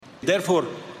Therefore,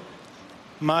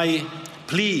 my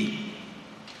plea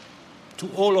to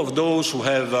all of those who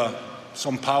have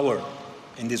some power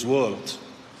in this world,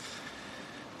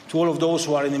 to all of those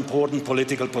who are in important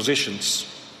political positions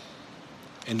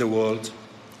in the world,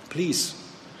 please,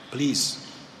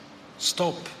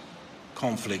 stop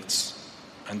conflicts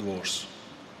and wars.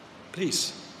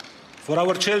 Please, for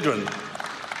our children,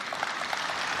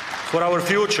 for our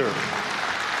future.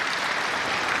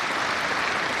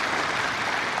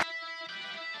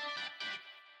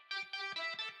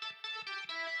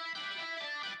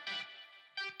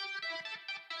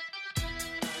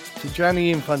 To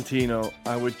Gianni Infantino,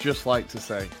 I would just like to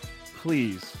say,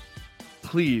 please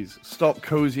stop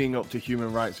cozying up to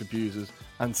human rights abusers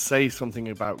and say something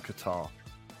about Qatar.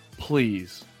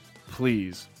 Please,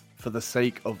 for the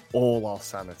sake of all our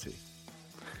sanity.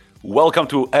 Welcome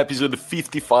to episode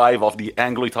 55 of the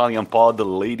Anglo-Italian Pod,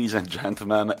 ladies and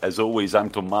gentlemen. As always, I'm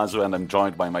Tommaso and I'm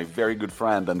joined by my very good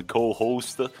friend and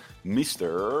co-host,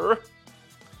 Mr.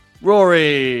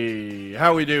 Rory.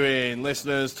 How are we doing?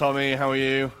 Listeners, Tommy, how are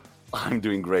you? I'm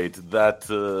doing great.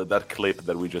 That clip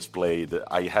that we just played,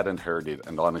 I hadn't heard it,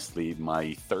 and honestly,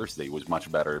 my Thursday was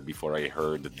much better before I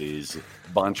heard this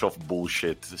bunch of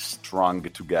bullshit strung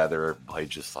together by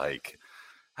just like,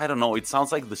 I don't know, it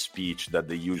sounds like the speech that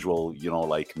the usual,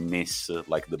 Miss,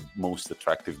 like the most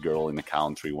attractive girl in the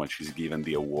country when she's given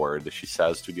the award, she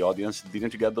says to the audience.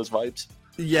 Didn't you get those vibes?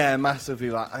 Yeah, massively.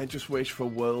 Like, I just wish for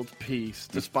world peace,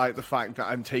 despite the fact that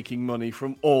I'm taking money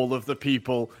from all of the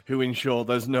people who ensure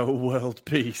there's no world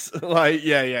peace.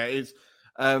 It's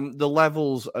the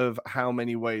levels of how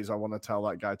many ways I want to tell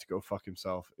that guy to go fuck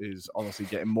himself is honestly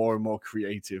getting more and more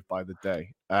creative by the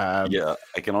day. Yeah,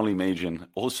 I can only imagine.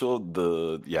 Also,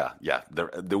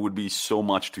 there would be so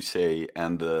much to say,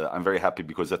 and I'm very happy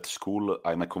because at school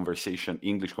I'm a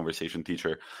English conversation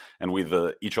teacher, and with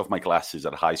each of my classes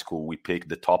at high school, we pick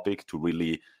the topic to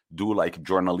really do like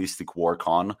journalistic work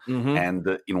on. Mm-hmm.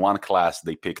 And in one class,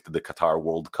 they picked the Qatar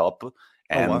World Cup.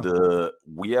 And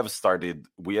we're just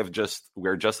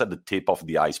at the tip of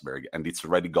the iceberg, and it's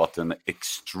already gotten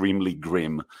extremely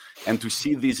grim. And to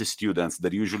see these students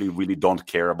that usually really don't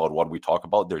care about what we talk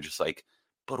about, they're just like,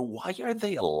 but why are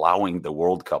they allowing the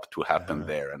World Cup to happen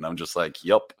there? And I'm just like,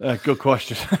 yep. Good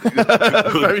question.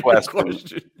 Good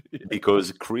question.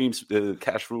 Because Cream's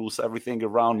cash rules everything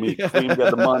around me. Cream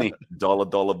get the money.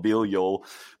 Dollar bill, yo.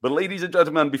 But ladies and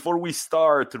gentlemen, before we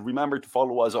start, remember to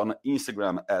follow us on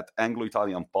Instagram at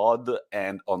Anglo-Italian Pod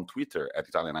and on Twitter at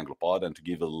Italian Anglo Pod, and to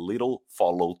give a little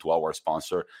follow to our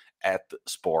sponsor at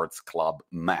Sports Club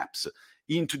Maps.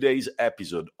 In today's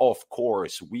episode, of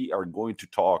course, we are going to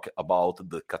talk about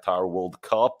the Qatar World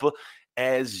Cup.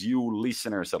 As you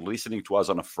listeners are listening to us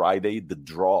on a Friday, the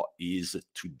draw is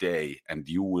today, and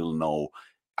you will know.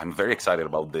 I'm very excited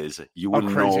about this. You will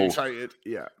know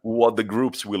what the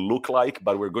groups will look like,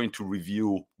 but we're going to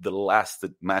review the last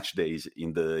match days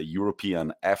in the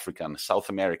European, African, South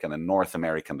American, and North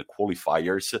American, the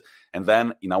qualifiers. And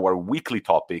then in our weekly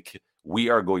topic, we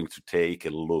are going to take a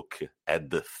look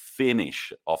at the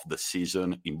finish of the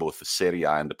season in both Serie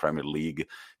A and the Premier League,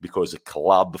 because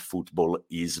club football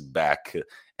is back.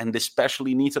 And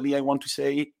especially in Italy, I want to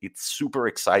say, it's super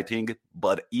exciting.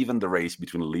 But even the race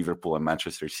between Liverpool and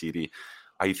Manchester City,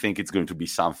 I think it's going to be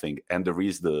something. And there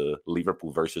is the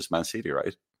Liverpool versus Man City,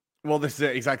 right? Well, this is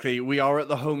it, exactly. We are at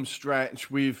the home stretch.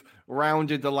 We've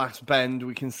rounded the last bend.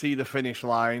 We can see the finish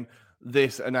line.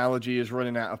 This analogy is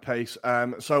running out of pace.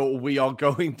 So we are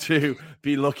going to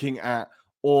be looking at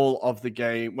all of the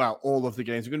games.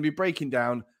 We're going to be breaking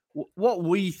down what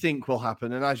we think will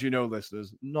happen. And as you know,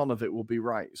 listeners, none of it will be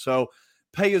right. So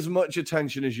pay as much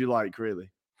attention as you like, really.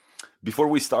 Before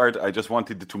we start, I just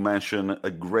wanted to mention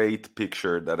a great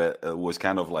picture that was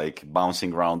kind of like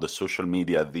bouncing around the social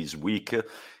media this week.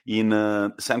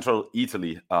 In central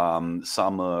Italy,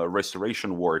 some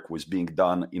restoration work was being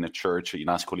done in a church in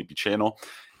Ascoli Piceno,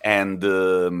 and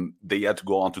they had to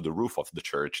go onto the roof of the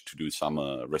church to do some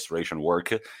restoration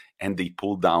work, and they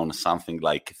pulled down something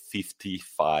like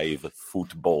 55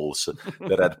 footballs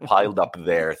that had piled up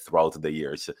there throughout the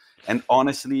years. And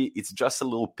honestly, it's just a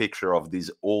little picture of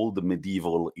this old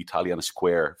medieval Italian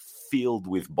square filled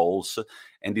with balls,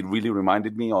 and it really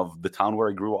reminded me of the town where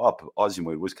I grew up,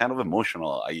 Osimo. It was kind of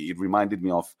emotional. It reminded me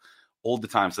of all the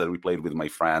times that we played with my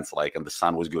friends, like, and the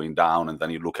sun was going down, and then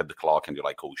you look at the clock and you're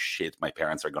like, oh shit, my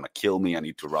parents are going to kill me. I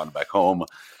need to run back home.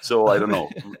 So I don't know,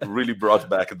 really brought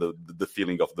back the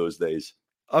feeling of those days.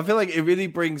 I feel like it really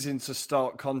brings into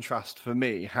stark contrast for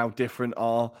me how different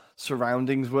our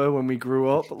surroundings were when we grew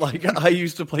up. Like, I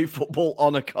used to play football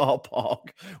on a car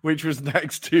park, which was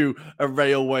next to a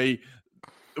railway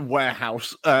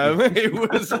warehouse. It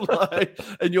was like,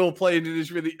 and you're playing in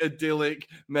this really idyllic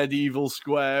medieval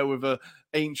square with a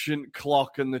ancient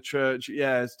clock and the church.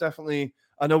 Yeah, it's definitely.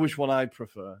 I know which one I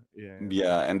prefer.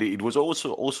 Yeah, and it was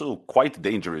also quite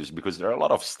dangerous because there are a lot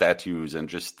of statues and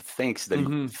just things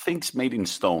that things made in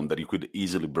stone that you could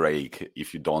easily break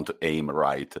if you don't aim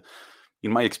right.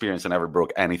 In my experience, I never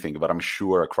broke anything, but I'm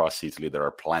sure across Italy there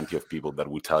are plenty of people that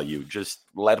will tell you, just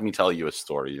let me tell you a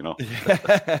story, you know?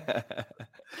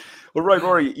 All right,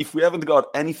 Rory, if we haven't got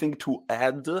anything to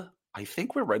add, I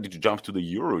think we're ready to jump to the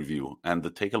Euro review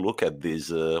and take a look at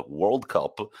this World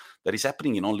Cup that is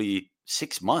happening in only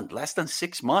 6 months, less than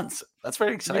 6 months. That's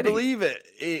very exciting. Can you believe it?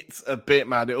 It's a bit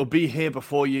mad. It'll be here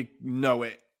before you know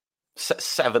it.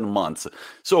 7 months.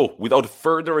 So, without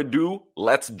further ado,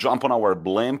 let's jump on our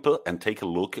blimp and take a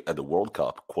look at the World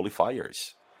Cup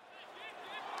qualifiers.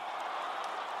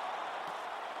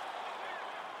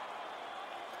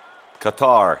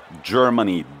 Qatar,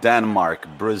 Germany, Denmark,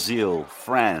 Brazil,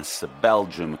 France,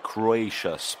 Belgium,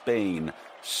 Croatia, Spain,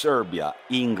 Serbia,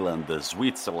 England,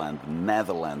 Switzerland,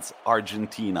 Netherlands,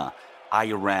 Argentina,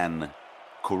 Iran,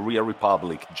 Korea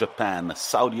Republic, Japan,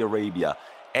 Saudi Arabia,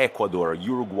 Ecuador,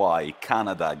 Uruguay,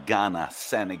 Canada, Ghana,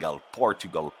 Senegal,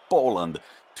 Portugal, Poland,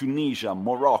 Tunisia,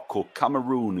 Morocco,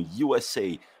 Cameroon,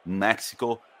 USA,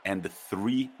 Mexico, and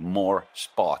 3 more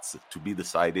spots to be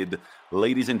decided.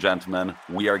 Ladies and gentlemen,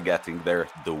 we are getting there.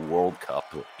 The World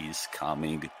Cup is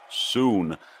coming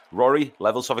soon. Rory,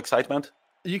 levels of excitement?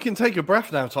 You can take a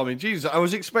breath now, Tommy. Jesus, I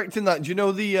was expecting that. Do you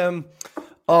know the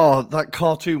that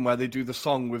cartoon where they do the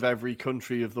song with every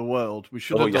country of the world? We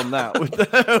should have done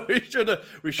that.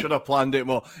 we should have planned it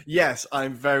more. Yes,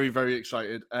 I'm very, very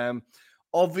excited.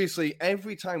 Obviously,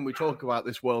 every time we talk about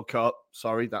this World Cup,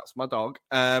 sorry, that's my dog.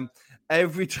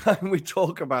 Every time we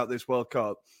talk about this World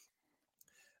Cup,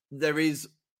 there is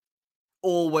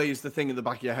always the thing in the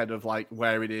back of your head of like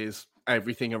where it is,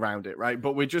 everything around it, right?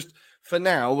 But for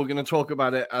now, we're going to talk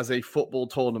about it as a football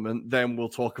tournament. Then we'll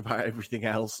talk about everything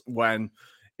else when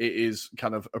it is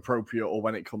kind of appropriate or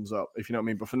when it comes up, if you know what I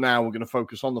mean. But for now, we're going to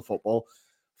focus on the football.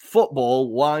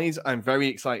 Football-wise, I'm very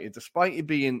excited. Despite it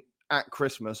being at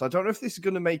Christmas, I don't know if this is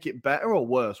going to make it better or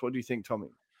worse. What do you think, Tommy?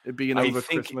 It being over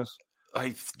Christmas?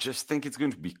 I just think it's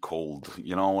going to be cold,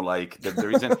 you know, like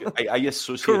there isn't. I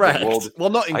associate correct. The world. Well,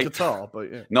 not in Qatar, but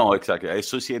yeah. No, exactly. I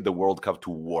associate the World Cup to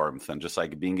warmth and just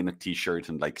like being in a t-shirt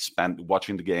and like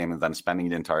watching the game and then spending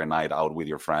the entire night out with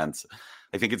your friends.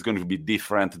 I think it's going to be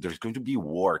different. There's going to be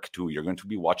work too. You're going to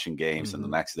be watching games and the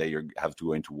next day you have to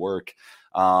go into work.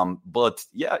 But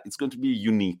yeah, it's going to be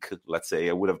unique. Let's say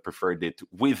I would have preferred it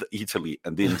with Italy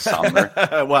and in summer.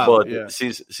 Wow, but yeah.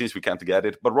 since we can't get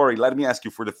it. But Rory, let me ask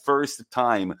you, for the first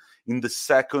time in the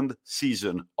second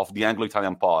season of the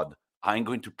Anglo-Italian pod, I'm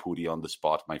going to put you on the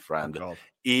spot, my friend. Oh,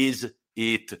 is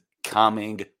it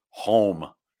coming home?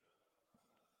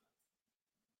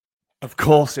 Of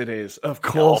course it is. Of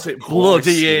course it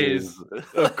bloody is.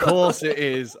 Of course it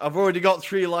is. I've already got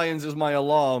 3 Lions as my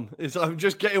alarm. I'm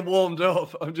just getting warmed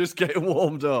up.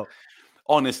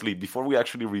 Honestly, before we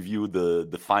actually review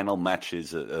the final matches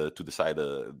to decide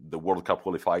the World Cup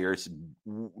qualifiers,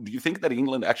 do you think that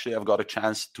England actually have got a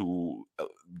chance to?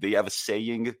 They have a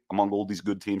saying among all these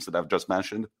good teams that I've just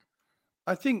mentioned?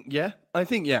 I think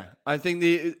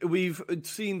we've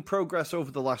seen progress over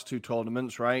the last 2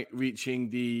 tournaments, right? Reaching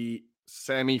the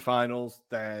semi-finals,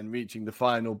 then reaching the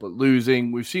final, but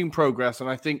losing. We've seen progress, and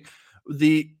I think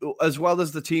as well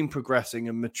as the team progressing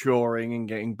and maturing and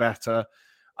getting better,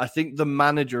 I think the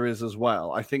manager is as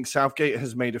well. I think Southgate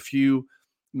has made a few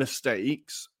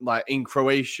mistakes, like in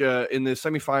Croatia, in the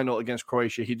semi-final against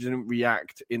Croatia, he didn't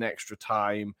react in extra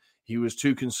time. He was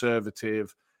too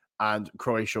conservative, and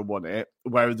Croatia won it,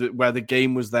 where the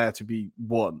game was there to be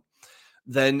won.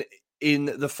 Then in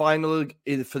the final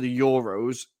for the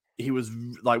Euros, he was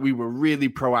like, we were really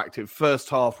proactive. First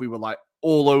half, we were like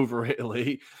all over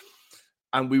Italy,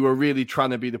 and we were really trying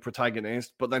to be the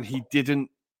protagonist. But then he didn't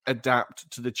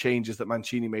adapt to the changes that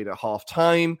Mancini made at half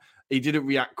time. He didn't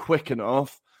react quick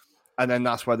enough. And then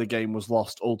that's where the game was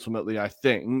lost ultimately, I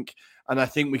think. And I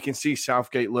think we can see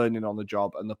Southgate learning on the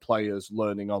job and the players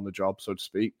learning on the job, so to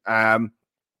speak.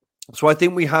 So I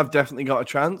think we have definitely got a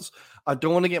chance. I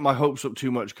don't want to get my hopes up too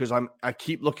much because I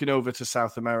keep looking over to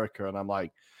South America and I'm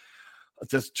like,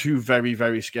 there's 2 very,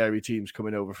 very scary teams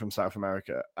coming over from South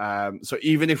America. So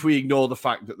even if we ignore the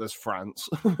fact that there's France,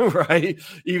 right?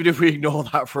 Even if we ignore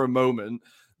that for a moment,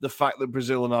 the fact that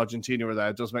Brazil and Argentina are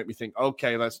there does make me think,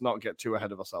 okay, let's not get too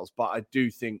ahead of ourselves. But I do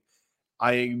think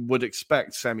I would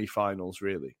expect semi-finals,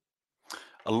 really.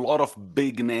 A lot of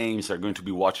big names are going to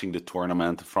be watching the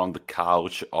tournament from the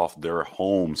couch of their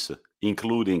homes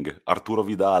including Arturo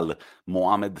Vidal,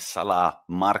 Mohamed Salah,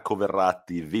 Marco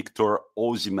Verratti, Victor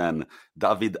Osimhen,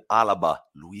 David Alaba,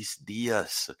 Luis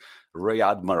Diaz,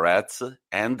 Riyad Mahrez,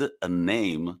 and a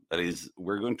name that is,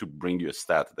 we're going to bring you a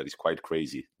stat that is quite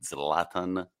crazy,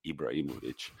 Zlatan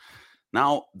Ibrahimovic.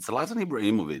 Now, Zlatan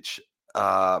Ibrahimovic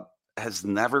has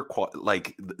never,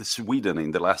 like Sweden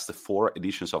in the last 4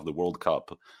 editions of the World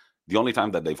Cup, the only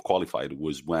time that they've qualified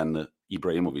was when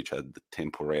Ibrahimovic had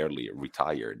temporarily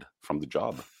retired from the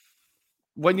job.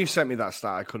 When you sent me that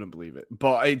stat, I couldn't believe it.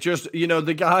 But it just,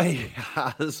 the guy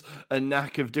has a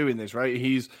knack of doing this, right?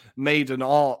 He's made an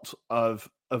art of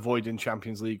avoiding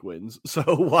Champions League wins. So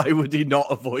why would he not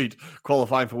avoid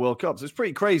qualifying for World Cups? It's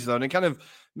pretty crazy, though. And it kind of,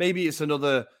 maybe it's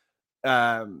another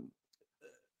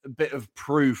bit of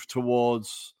proof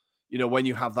towards, when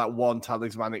you have that one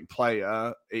talismanic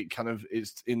player, it kind of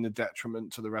is in the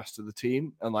detriment to the rest of the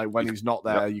team. And like when he's not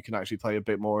there, you can actually play a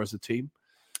bit more as a team.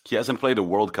 He hasn't played a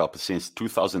World Cup since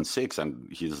 2006, and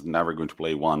he's never going to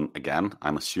play one again,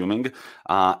 I'm assuming.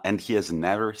 And he has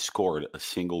never scored a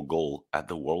single goal at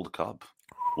the World Cup.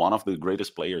 One of the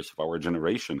greatest players of our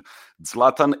generation,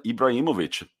 Zlatan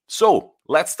Ibrahimovic. So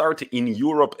let's start in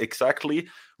Europe exactly.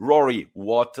 Rory,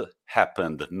 what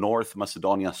happened? North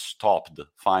Macedonia stopped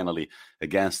finally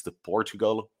against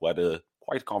Portugal, who had a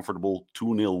quite comfortable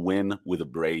 2-0 win with a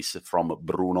brace from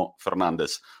Bruno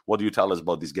Fernandes. What do you tell us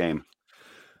about this game?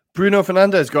 Bruno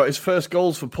Fernandes got his first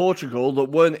goals for Portugal that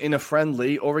weren't in a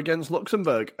friendly or against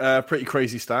Luxembourg. Pretty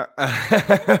crazy stat.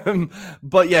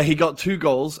 But yeah, he got 2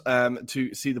 goals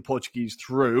to see the Portuguese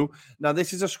through. Now,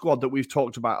 this is a squad that we've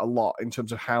talked about a lot in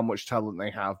terms of how much talent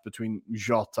they have between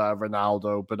Jota,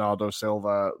 Ronaldo, Bernardo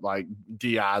Silva, like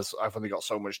Diaz. I've only got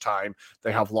so much time.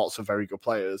 They have lots of very good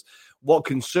players. What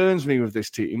concerns me with this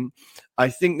team, I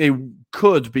think they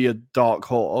could be a dark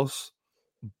horse,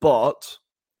 but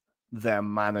their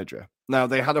manager. Now,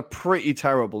 they had a pretty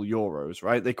terrible Euros,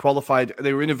 right? They qualified,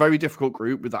 they were in a very difficult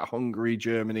group with that Hungary,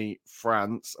 Germany,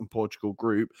 France, and Portugal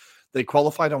group. They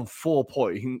qualified on 4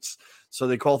 points, so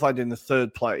they qualified in the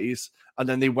 3rd place, and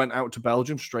then they went out to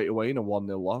Belgium straight away in a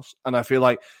 1-0 loss. And I feel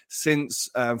like since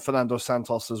Fernando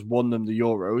Santos has won them the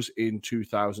Euros in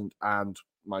 2000 and,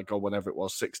 my God, whenever it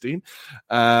was, 16,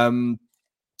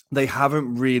 they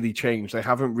haven't really changed. They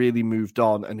haven't really moved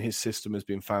on, and his system has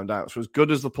been found out. So as good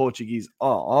as the Portuguese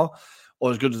are, or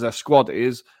as good as their squad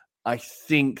is, I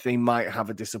think they might have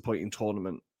a disappointing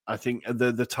tournament. I think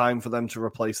the time for them to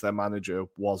replace their manager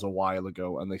was a while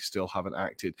ago, and they still haven't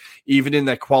acted. Even in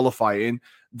their qualifying,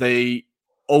 they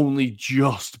only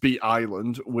just beat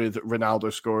Ireland with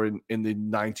Ronaldo scoring in the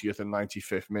 90th and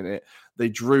 95th minute. They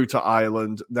drew to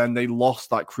Ireland. Then they lost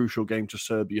that crucial game to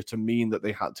Serbia to mean that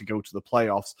they had to go to the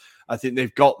playoffs. I think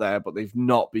they've got there, but they've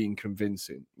not been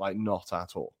convincing, like not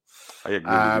at all. I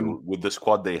agree with you. With the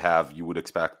squad they have, you would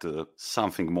expect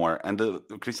something more. And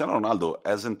Cristiano Ronaldo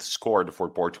hasn't scored for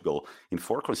Portugal in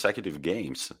 4 consecutive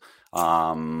games.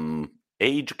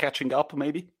 Age catching up,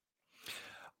 maybe?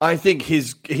 I think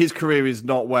his career is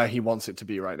not where he wants it to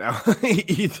be right now,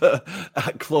 either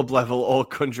at club level or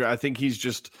country. I think he's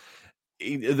just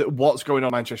what's going on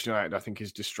at Manchester United, I think,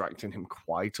 is distracting him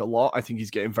quite a lot. I think he's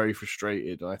getting very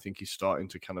frustrated, and I think he's starting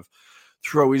to kind of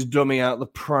throw his dummy out the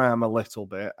pram a little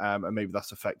bit, and maybe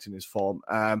that's affecting his form.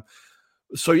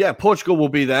 So, yeah, Portugal will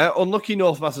be there. Unlucky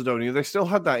North Macedonia, they still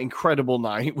had that incredible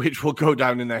night, which will go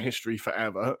down in their history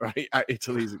forever, right? At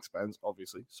Italy's expense,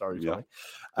 obviously. Sorry, Johnny.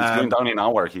 It's going down in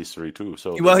our history, too.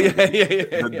 So well,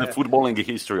 the footballing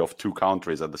history of 2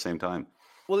 countries at the same time.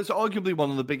 Well, it's arguably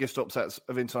one of the biggest upsets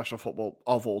of international football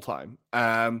of all time.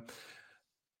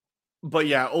 But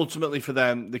yeah, ultimately for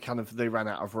them, they ran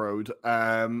out of road.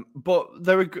 But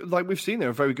they're like we've seen, they're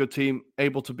a very good team,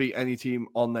 able to beat any team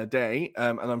on their day.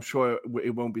 And I'm sure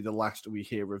it won't be the last we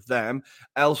hear of them.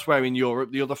 Elsewhere in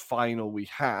Europe, the other final we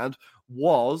had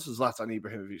was Zlatan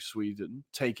Ibrahimovic, Sweden,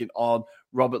 taking on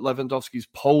Robert Lewandowski's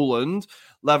Poland.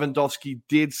 Lewandowski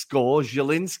did score.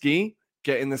 Zielinski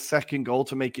getting the 2nd goal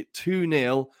to make it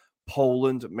 2-0.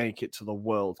 Poland make it to the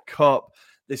World Cup.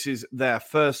 This is their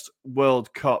first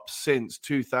World Cup since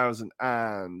 2000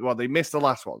 and... Well, they missed the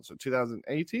last one, so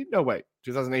 2018? No, wait.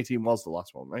 2018 was the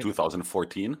last one, right?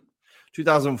 2014?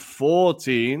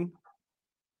 2014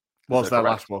 was their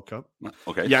last World Cup.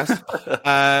 Okay. Yes.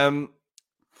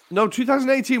 No,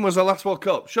 2018 was our last World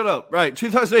Cup. Shut up. Right,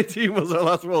 2018 was our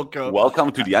last World Cup.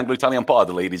 Welcome to the Anglo-Italian pod,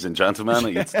 ladies and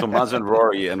gentlemen. It's Tommaso and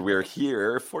Rory, and we're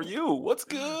here for you. What's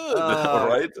good? All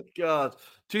right. God.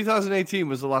 2018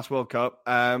 was the last World Cup.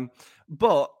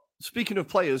 But speaking of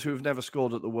players who have never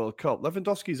scored at the World Cup,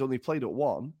 Lewandowski's only played at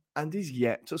 1. and is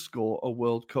yet to score a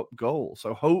World Cup goal.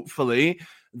 So hopefully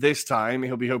this time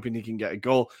he'll be hoping he can get a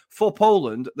goal. For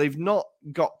Poland, they've not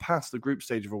got past the group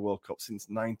stage of a World Cup since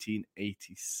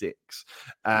 1986.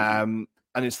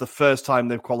 And it's the first time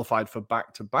they've qualified for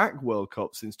back-to-back World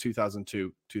Cups since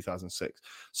 2002, 2006.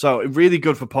 So really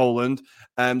good for Poland.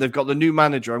 They've got the new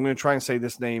manager. I'm going to try and say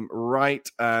this name right.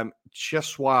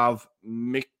 Czesław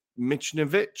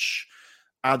Michniewicz.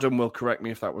 Adam will correct me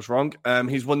if that was wrong.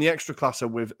 He's won the Ekstraklasa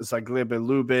with Zagłębie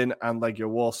Lubin and Legia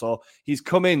Warsaw. He's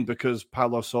come in because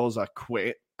Paulo Sousa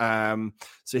quit, so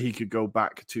he could go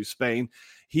back to Spain.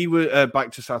 He was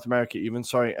back to South America even,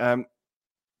 sorry.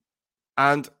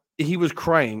 And he was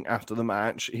crying after the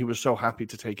match. He was so happy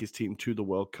to take his team to the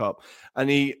World Cup. And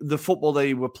the football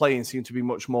they were playing seemed to be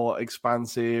much more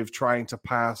expansive, trying to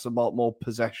pass, a lot more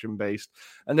possession-based.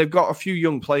 And they've got a few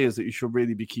young players that you should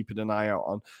really be keeping an eye out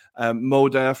on.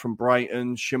 Moder from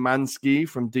Brighton, Szymanski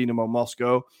from Dynamo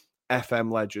Moscow,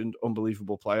 FM legend,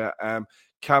 unbelievable player.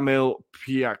 Kamil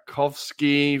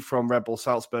Piakowski from Red Bull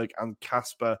Salzburg, and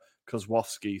Kasper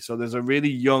Kozłowski. So there's a really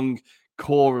young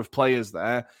core of players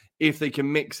there. If they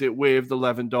can mix it with the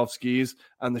Lewandowskis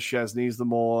and the Szczesnys, the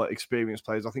more experienced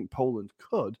players, I think Poland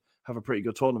could have a pretty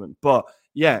good tournament. But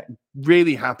yeah,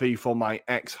 really happy for my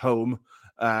ex-home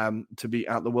to be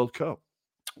at the World Cup.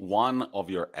 One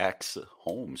of your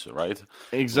ex-homes, right?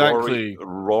 Exactly.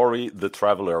 Rory the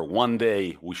Traveler. One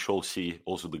day we shall see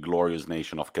also the glorious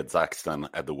nation of Kazakhstan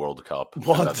at the World Cup.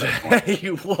 One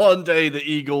day the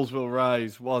Eagles will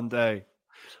rise. One day.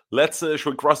 Should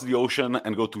we cross the ocean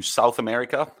and go to South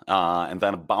America and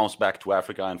then bounce back to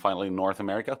Africa and finally North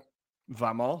America?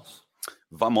 Vamos.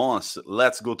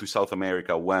 Let's go to South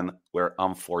America where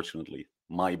unfortunately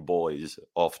my boys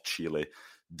of Chile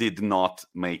did not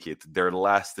make it. Their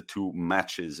last two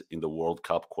matches in the World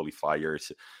Cup qualifiers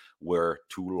were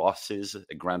 2 losses,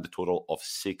 a grand total of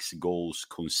 6 goals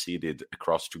conceded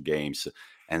across 2 games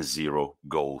and 0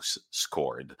 goals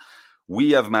scored.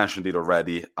 We have mentioned it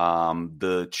already.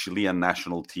 The Chilean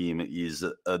national team is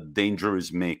a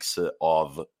dangerous mix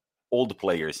of old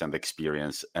players and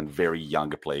experience and very young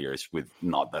players with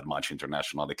not that much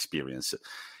international experience.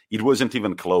 It wasn't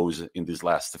even close in these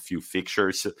last few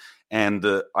fixtures. And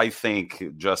I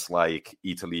think, just like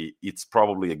Italy, it's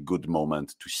probably a good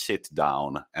moment to sit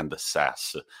down and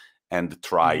assess and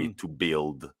try to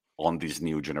build on this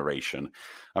new generation.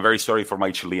 I'm very sorry for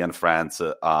my Chilean friends.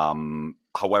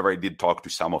 However, I did talk to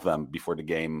some of them before the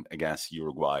game against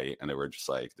Uruguay, and they were just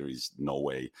like, there is no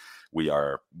way we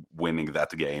are winning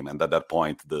that game. And at that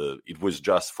point, it was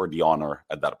just for the honor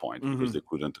at that point because they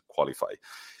couldn't qualify.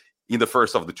 In the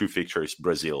first of the 2 fixtures,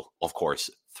 Brazil, of course,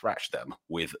 thrashed them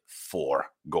with 4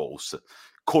 goals.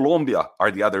 Colombia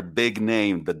are the other big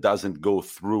name that doesn't go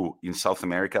through in South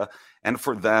America. And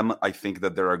for them, I think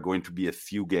that there are going to be a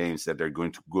few games that they're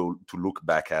going to go to look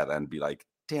back at and be like,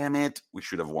 damn it, we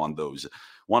should have won those.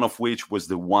 One of which was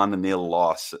the 1-0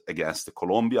 loss against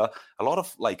Colombia. A lot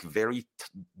of 0-0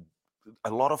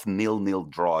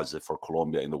 draws for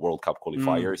Colombia in the World Cup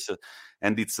qualifiers.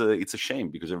 And it's a shame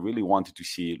because I really wanted to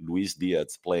see Luis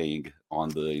Diaz playing on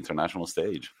the international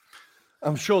stage.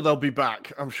 I'm sure they'll be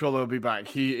back.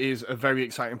 He is a very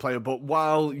exciting player. But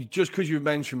just because you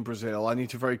mentioned Brazil, I need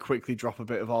to very quickly drop a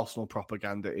bit of Arsenal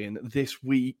propaganda in. This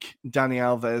week, Dani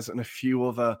Alves and a few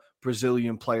other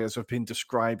Brazilian players have been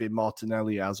describing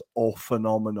Martinelli as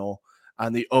phenomenal.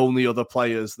 And the only other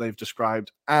players they've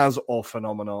described as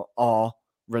phenomenal are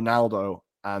Ronaldo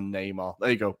and Neymar. There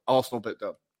you go. Arsenal bit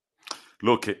done.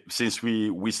 Look, since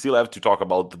we still have to talk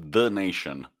about the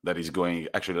nation that is going...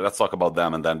 Actually, let's talk about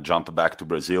them and then jump back to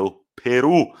Brazil.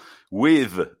 Peru,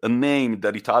 with a name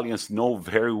that Italians know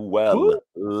very well, Ooh.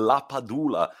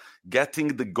 Lapadula, getting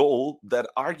the goal that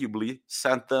arguably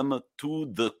sent them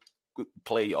to the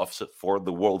playoffs for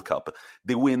the World Cup.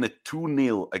 They win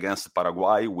 2-0 against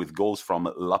Paraguay with goals from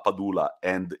Lapadula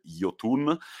and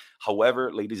Yotun.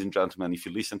 However, ladies and gentlemen, if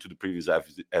you listen to the previous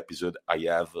episode, I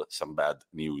have some bad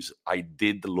news. I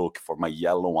did look for my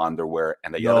yellow underwear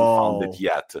and I haven't found it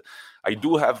yet. I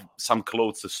do have some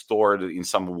clothes stored in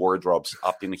some wardrobes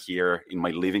up in here in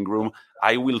my living room.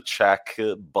 I will check,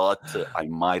 but I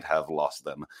might have lost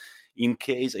them. In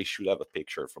case, I should have a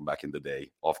picture from back in the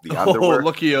day of the underwear. Oh,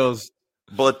 lucky us.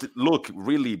 But look,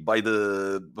 really, by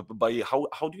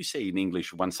how do you say in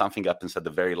English when something happens at the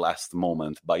very last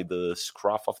moment? By the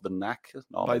scruff of the neck?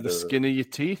 No, by the skin of your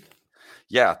teeth?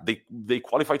 Yeah, they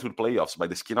qualified to the playoffs by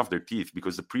the skin of their teeth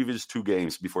because the previous 2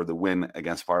 games before the win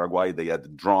against Paraguay, they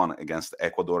had drawn against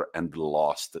Ecuador and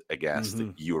lost against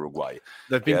Uruguay.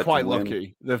 They've been quite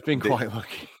lucky. They've been quite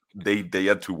lucky. They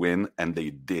had to win, and they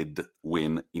did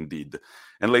win indeed.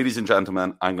 And ladies and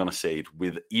gentlemen, I'm going to say it,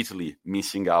 with Italy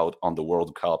missing out on the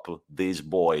World Cup, this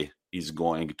boy is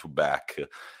going to back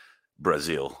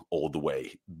Brazil all the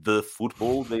way. The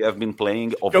football they have been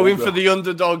playing, going for the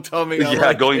underdog, Tommy.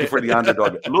 Going for the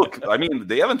underdog. Look, I mean,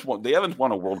 they haven't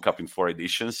won a World Cup in 4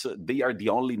 editions. They are the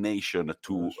only nation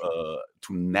to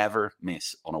never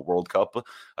miss on a World Cup,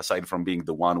 aside from being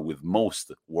the one with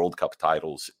most World Cup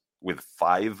titles with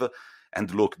 5.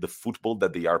 And look, the football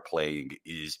that they are playing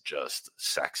is just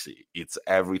sexy. It's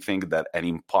everything that an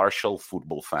impartial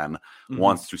football fan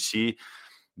wants to see.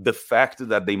 The fact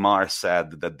that Neymar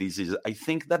said that I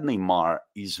think that Neymar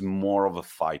is more of a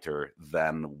fighter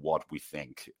than what we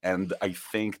think. And I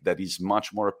think that he's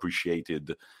much more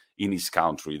appreciated in his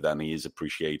country than he is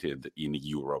appreciated in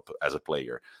Europe as a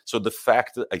player. So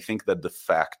I think that the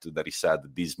fact that he said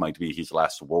this might be his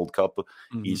last World Cup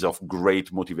is of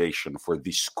great motivation for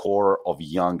this core of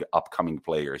young upcoming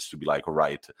players to be like,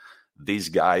 right, this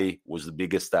guy was the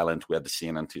biggest talent we had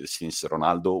seen since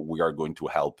Ronaldo. We are going to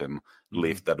help him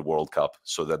lift that World Cup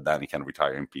so that then he can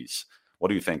retire in peace. What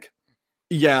do you think?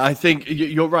 Yeah, I think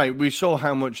you're right. We saw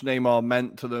how much Neymar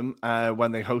meant to them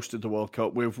when they hosted the World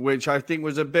Cup, which I think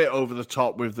was a bit over the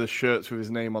top with the shirts with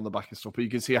his name on the back and stuff. But you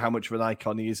can see how much of an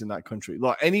icon he is in that country.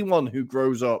 Like anyone who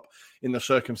grows up in the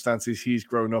circumstances he's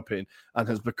grown up in and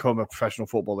has become a professional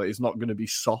footballer is not going to be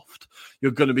soft.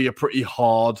 You're going to be a pretty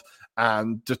hard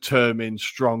and determined,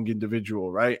 strong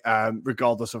individual, right?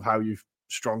 Regardless of how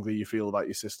strongly you feel about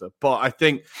your sister. But I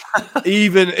think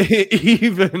even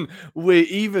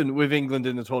with England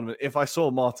in the tournament, if I saw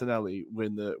Martinelli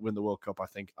win the World Cup, I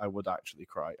think I would actually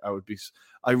cry.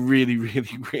 I really,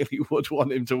 really, really would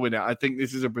want him to win it. I think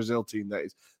this is a Brazil team that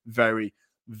is very,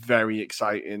 very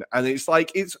exciting. And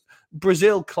it's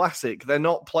Brazil classic. They're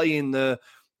not playing the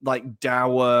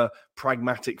dour,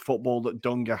 pragmatic football that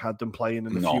Dunga had them playing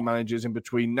and a few managers in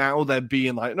between. Now they're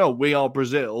being like, no, we are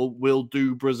Brazil, we'll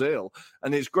do Brazil.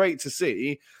 And it's great to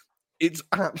see. It's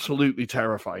absolutely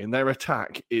terrifying. Their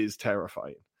attack is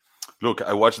terrifying. Look,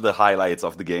 I watched the highlights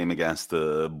of the game against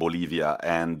Bolivia,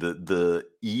 and the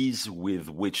ease with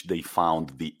which they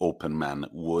found the open man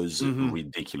was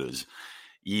ridiculous.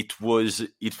 It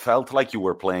felt like you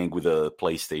were playing with a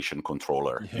PlayStation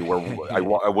controller. I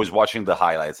was watching the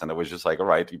highlights and I was just like, all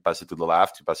right, you pass it to the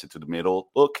left, you pass it to the middle,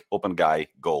 look, open guy,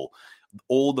 goal.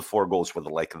 All the 4 goals were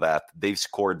like that. They've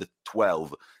scored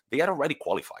 12. They had already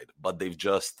qualified, but they've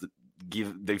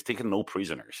taken no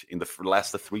prisoners. In the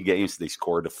last 3 games, they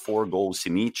scored 4 goals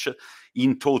in each.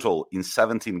 In total, in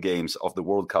 17 games of the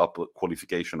World Cup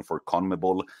qualification for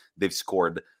CONMEBOL, they've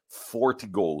scored 40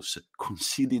 goals,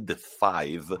 conceded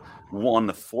 5,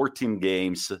 won 14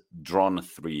 games, drawn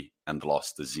 3, and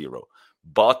lost 0.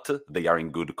 But they are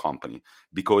in good company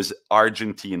because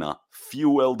Argentina,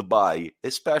 fueled by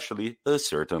especially a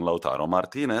certain Lautaro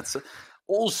Martinez,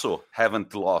 also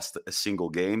haven't lost a single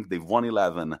game. They've won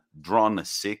 11, drawn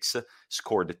 6,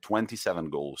 scored 27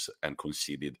 goals, and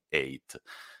conceded 8.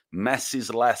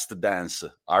 Messi's last dance,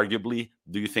 arguably.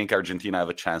 Do you think Argentina have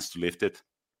a chance to lift it?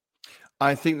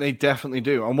 I think they definitely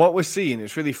do. And what we're seeing,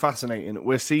 it's really fascinating.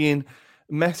 We're seeing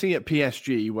Messi at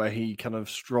PSG, where he kind of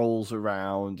strolls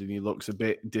around and he looks a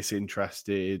bit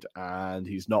disinterested and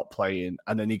he's not playing.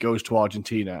 And then he goes to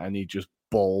Argentina and he just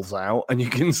balls out. And you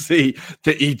can see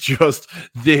that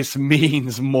this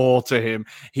means more to him.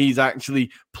 He's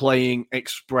actually playing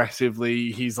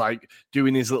expressively. He's like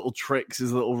doing his little tricks,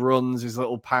 his little runs, his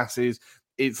little passes.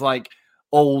 It's like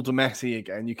old Messi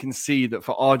again. You can see that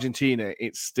for Argentina,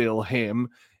 it's still him.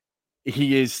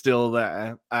 He is still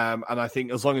there. And I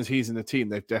think as long as he's in the team,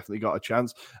 they've definitely got a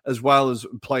chance, as well as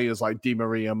players like Di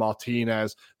Maria,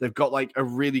 Martinez. They've got like a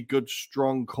really good,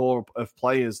 strong core of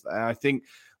players there. I think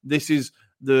this is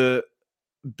the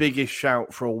biggest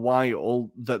shout for a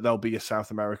while that there'll be a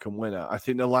South American winner. I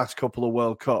think the last couple of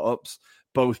World Cups,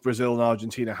 both Brazil and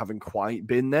Argentina haven't quite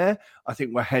been there. I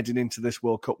think we're heading into this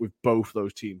World Cup with both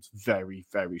those teams very,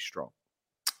 very strong.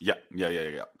 Yeah.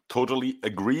 Totally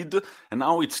agreed. And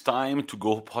now it's time to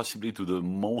go possibly to the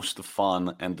most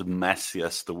fun and the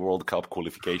messiest World Cup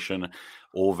qualification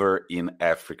over in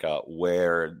Africa,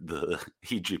 where the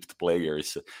Egypt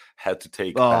players had to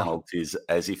take penalties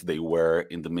as if they were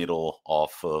in the middle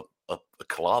of a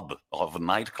club, of a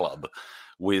nightclub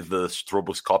with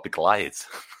stroboscopic lights.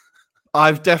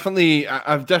 I've definitely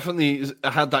had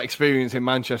that experience in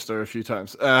Manchester a few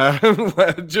times,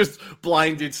 just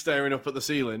blinded staring up at the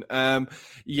ceiling.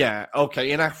 Yeah,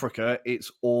 okay. In Africa, it's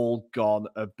all gone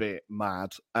a bit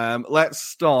mad. Let's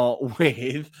start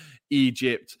with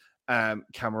Egypt,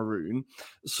 Cameroon.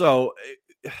 So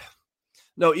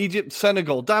No, Egypt,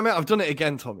 Senegal. Damn it, I've done it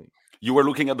again, Tommy. You were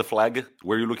looking at the flag?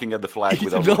 Were you looking at the flag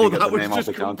without no, looking at that the was name of just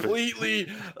the country?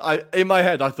 completely... in my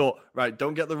head, I thought, right,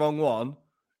 don't get the wrong one.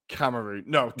 Cameroon.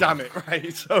 No, damn it,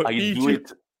 right? So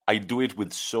I do it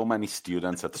with so many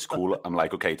students at school. I'm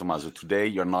like, okay, Tommaso, today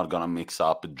you're not going to mix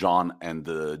up John and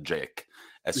Jake.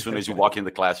 As soon as you walk in the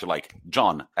class, you're like,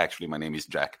 John, actually, my name is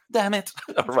Jack. Damn it.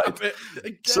 All right.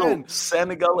 So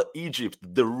Senegal, Egypt,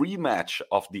 the rematch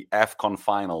of the AFCON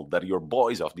final that your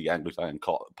boys of the Anglican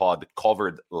pod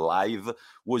covered live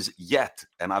was yet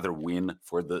another win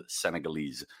for the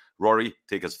Senegalese. Rory,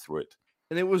 take us through it.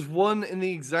 And it was won in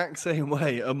the exact same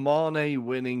way, a Mane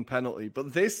winning penalty.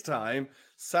 But this time,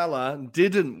 Salah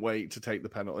didn't wait to take the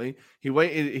penalty.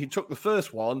 He took the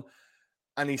first one,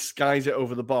 and he skies it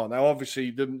over the bar. Now,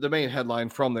 obviously, the main headline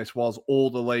from this was all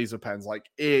the laser pens. Like,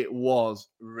 it was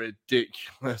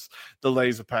ridiculous, the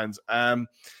laser pens. And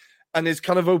it's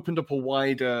kind of opened up a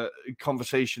wider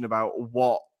conversation about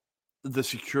what the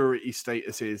security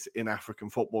status is in African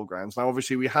football grounds. Now,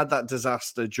 obviously, we had that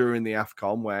disaster during the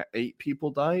AFCON where 8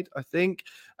 people died, I think.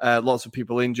 Lots of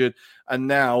people injured. And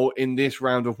now, in this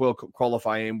round of World Cup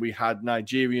qualifying, we had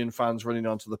Nigerian fans running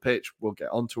onto the pitch. We'll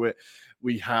get onto it.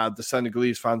 We had the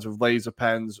Senegalese fans with laser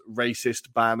pens,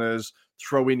 racist banners,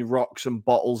 throwing rocks and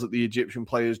bottles at the Egyptian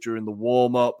players during the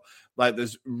warm-up. Like,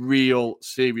 there's real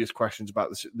serious questions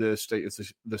about the state of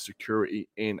the security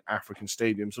in African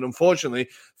stadiums. And unfortunately,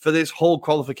 for this whole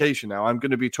qualification now, I'm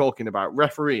going to be talking about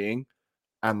refereeing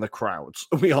and the crowds.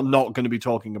 We are not going to be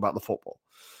talking about the football.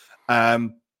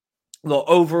 Look,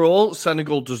 overall,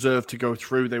 Senegal deserved to go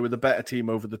through. They were the better team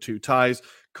over the 2 ties.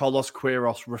 Carlos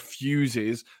Queiroz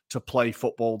refuses to play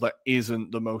football that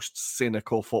isn't the most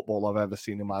cynical football I've ever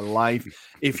seen in my life.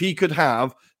 If he could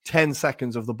have 10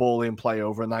 seconds of the ball in play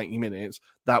over 90 minutes,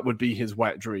 that would be his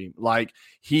wet dream. Like,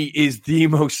 he is the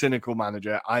most cynical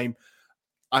manager. I'm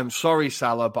sorry,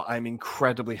 Salah, but I'm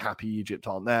incredibly happy Egypt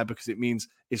aren't there, because it means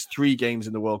it's 3 games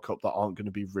in the World Cup that aren't going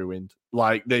to be ruined.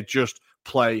 Like, they just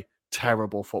play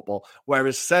terrible football.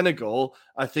 Whereas Senegal,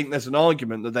 I think there's an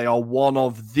argument that they are one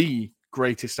of the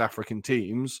greatest African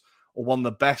teams, or one of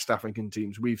the best African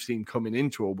teams we've seen coming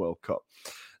into a World Cup.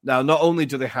 Now, not only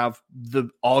do they have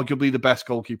arguably the best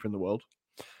goalkeeper in the world,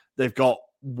 they've got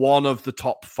one of the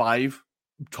top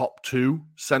 2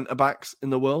 centre-backs in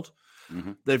the world.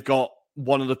 Mm-hmm. They've got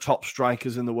one of the top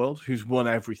strikers in the world who's won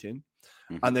everything.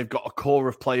 Mm-hmm. And they've got a core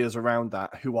of players around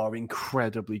that who are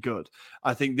incredibly good.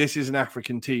 I think this is an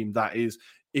African team that is,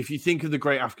 if you think of the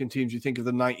great African teams, you think of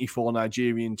the 94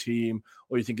 Nigerian team,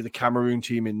 or you think of the Cameroon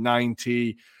team in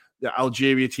 90, the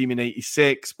Algeria team in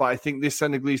 86. But I think this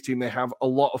Senegalese team, they have a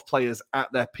lot of players at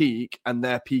their peak, and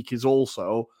their peak is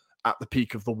also at the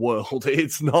peak of the world.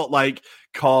 It's not like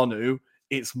Kanu,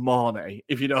 it's Mane,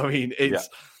 if you know what I mean.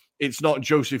 It's not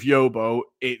Joseph Yobo,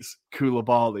 it's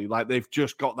Koulibaly. Like, they've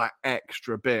just got that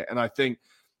extra bit. And I think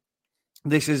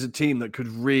this is a team that could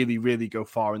really, really go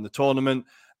far in the tournament.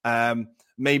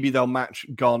 Maybe they'll match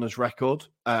Ghana's record.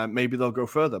 Maybe they'll go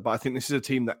further. But I think this is a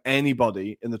team that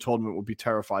anybody in the tournament would be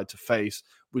terrified to face.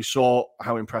 We saw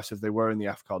how impressive they were in the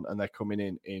AFCON, and they're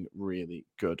coming in really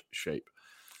good shape.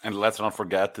 And let's not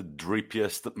forget the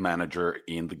drippiest manager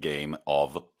in the game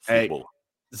of football.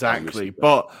 Exactly.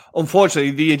 But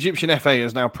unfortunately, the Egyptian FA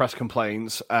has now pressed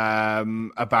complaints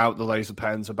about the laser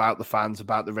pens, about the fans,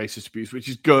 about the racist abuse, which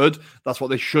is good. That's what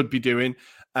they should be doing.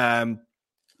 But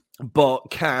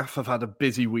CAF have had a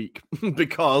busy week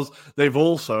because they've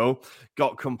also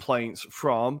got complaints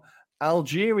from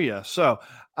Algeria. So,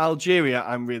 Algeria,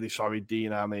 I'm really sorry,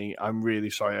 Dean Ami. I'm really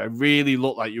sorry. I really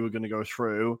looked like you were going to go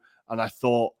through, and I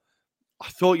thought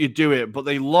you'd do it, but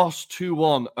they lost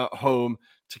 2-1 at home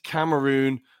to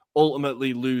Cameroon,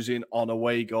 ultimately losing on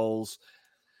away goals.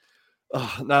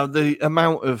 Now, the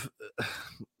amount of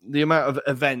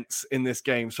events in this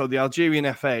game. So the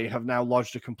Algerian FA have now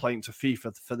lodged a complaint to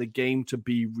FIFA for the game to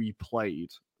be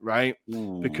replayed, right?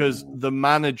 Ooh. Because the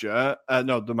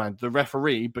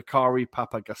referee, Bakary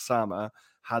Papagassama,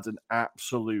 had an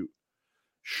absolute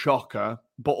shocker,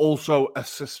 but also a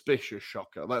suspicious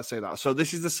shocker. Let's say that. So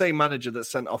this is the same manager that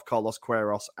sent off Carlos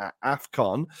Queiroz at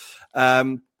AFCON.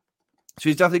 So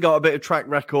he's definitely got a bit of track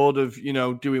record of,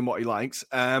 doing what he likes.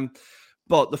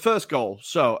 But the first goal.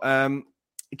 So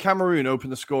Cameroon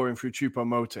opened the scoring through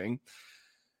Choupo-Moting.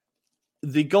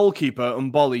 The goalkeeper,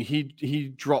 Mboli, he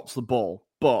drops the ball.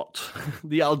 But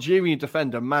the Algerian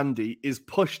defender, Mandy, is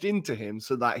pushed into him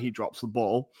so that he drops the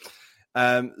ball.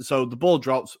 So the ball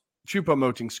drops.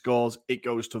 Choupo-Moting scores, it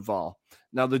goes to VAR.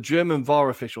 Now, the German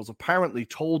VAR officials apparently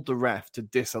told the ref to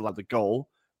disallow the goal,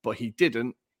 but he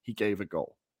didn't. He gave a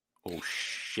goal. Oh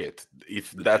shit!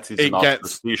 If that is not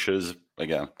suspicious,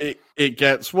 again, it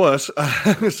gets worse.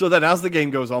 So then, as the game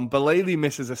goes on, Belaili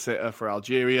misses a sitter for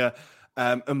Algeria,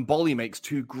 and Bolly makes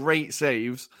 2 great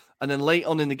saves. And then late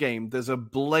on in the game, there's a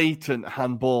blatant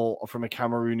handball from a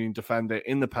Cameroonian defender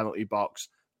in the penalty box.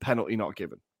 Penalty not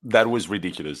given. That was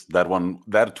ridiculous.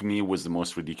 That to me was the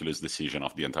most ridiculous decision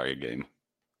of the entire game.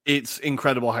 It's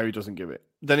incredible how he doesn't give it.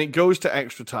 Then it goes to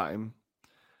extra time.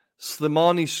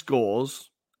 Slimani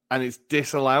scores, and it's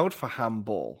disallowed for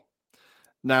handball.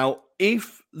 Now,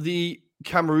 if the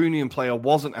Cameroonian player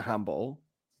wasn't a handball,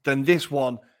 then this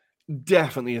one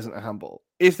definitely isn't a handball.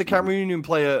 If the Cameroonian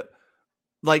player,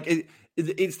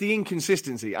 it's the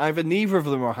inconsistency. Either neither of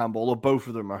them are handball or both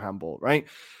of them are handball, right?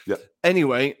 Yeah.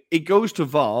 Anyway, it goes to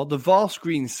VAR. The VAR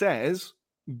screen says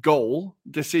goal,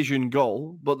 decision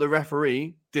goal, but the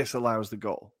referee disallows the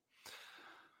goal.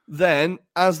 Then,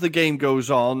 as the game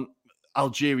goes on,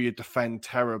 Algeria defend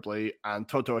terribly, and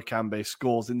Toto Akambe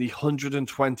scores in the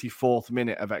 124th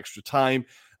minute of extra time.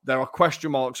 There are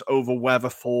question marks over whether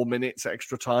 4 minutes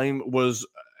extra time was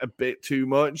a bit too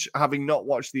much. Having not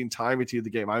watched the entirety of the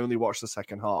game, I only watched the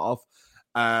second half.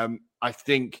 I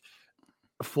think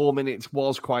 4 minutes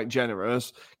was quite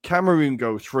generous. Cameroon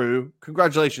go through.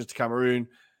 Congratulations to Cameroon,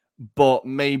 but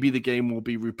maybe the game will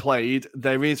be replayed.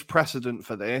 There is precedent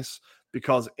for this,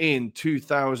 because in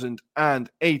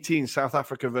 2018, South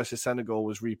Africa versus Senegal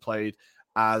was replayed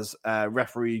as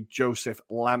referee Joseph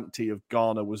Lamptey of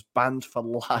Ghana was banned for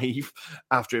life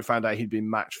after it found out he'd been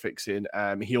match fixing.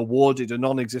 He awarded a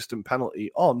non-existent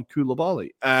penalty on Koulibaly.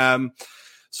 And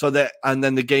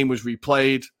then the game was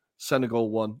replayed. Senegal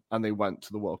won, and they went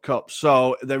to the World Cup.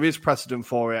 So there is precedent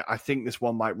for it. I think this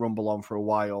one might rumble on for a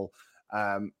while.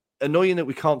 Annoying that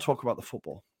we can't talk about the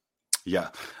football. Yeah.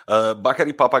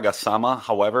 Bakary Papagassama,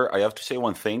 however, I have to say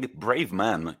one thing. Brave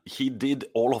man. He did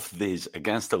all of this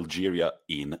against Algeria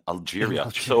in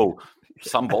Algeria. So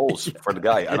some balls for the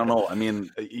guy. I don't know. I mean,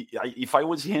 if I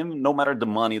was him, no matter the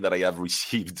money that I have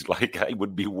received, I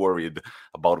would be worried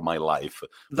about my life.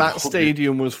 That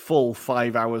stadium was full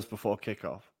 5 hours before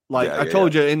kickoff. I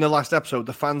told you in the last episode,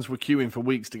 the fans were queuing for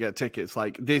weeks to get tickets.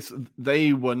 They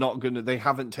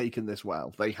haven't taken this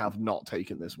well. They have not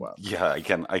taken this well. Yeah, I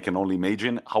can only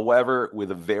imagine. However, with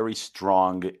a very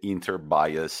strong Inter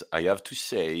bias, I have to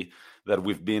say that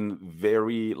we've been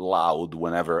very loud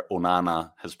whenever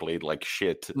Onana has played like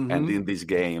shit. Mm-hmm. And in this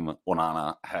game,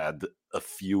 Onana had a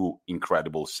few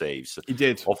incredible saves. He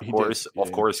did.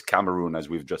 Of course, Cameroon, as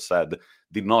we've just said,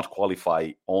 did not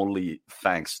qualify only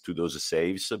thanks to those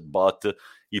saves, but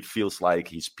it feels like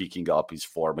he's picking up his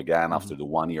form again after the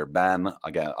 1-year ban,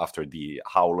 again after the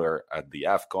howler at the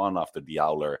AFCON, after the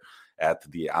howler at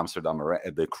the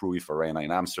Cruyff Arena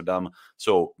in Amsterdam.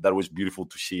 So that was beautiful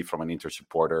to see from an Inter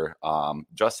supporter. And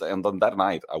on that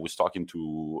night, I was talking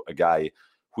to a guy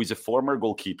who is a former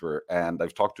goalkeeper, and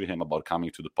I've talked to him about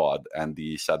coming to the pod, and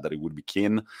he said that he would be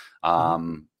keen.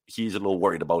 He's a little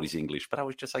worried about his English, but I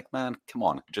was just like, man, come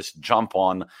on, just jump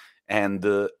on. And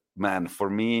man, for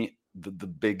me, the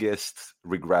biggest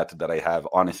regret that I have,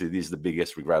 honestly, this is the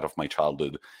biggest regret of my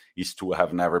childhood, is to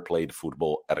have never played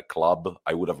football at a club.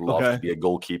 I would have loved to be a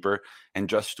goalkeeper, and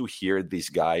just to hear this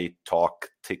guy talk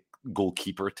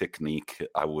goalkeeper technique,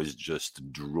 I was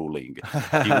just drooling.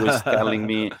 He was telling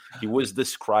me, he was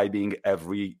describing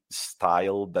every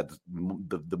style that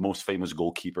the most famous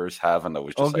goalkeepers have, and I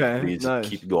was just like, please, nice.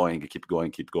 keep going.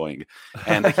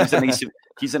 And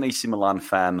he's an AC Milan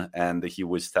fan, and he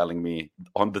was telling me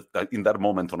in that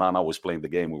moment Onana was playing the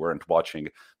game, we weren't watching,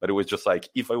 but it was just like,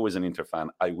 if I was an Inter fan,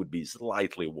 I would be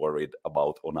slightly worried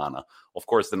about Onana. Of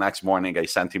course, the next morning I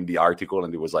sent him the article,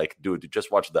 and he was like, dude,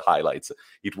 just watch the highlights.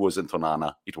 It wasn't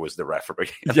Onana, it was the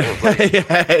referee. I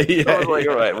was like,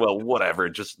 all right, well, whatever.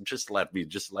 Just let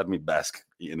me bask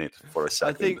in it for a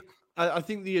second. I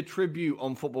think the attribute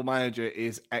on Football Manager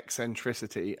is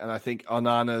eccentricity, and I think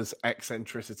Onana's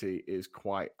eccentricity is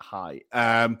quite high.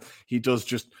 He does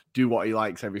just do what he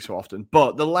likes every so often.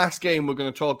 But the last game we're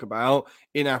going to talk about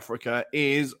in Africa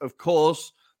is, of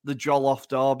course, the Jollof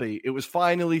Derby. It was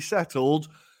finally settled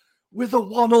with a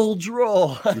 1-1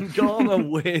 draw, and Ghana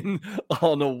win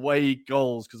on away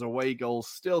goals, because away goals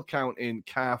still count in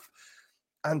CAF.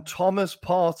 And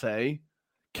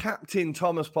Captain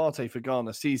Thomas Partey for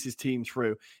Ghana sees his team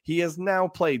through. He has now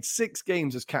played 6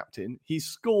 games as captain. He's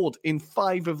scored in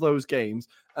 5 of those games,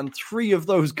 and 3 of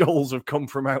those goals have come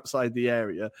from outside the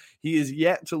area. He is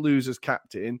yet to lose as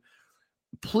captain.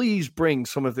 Please bring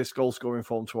some of this goal-scoring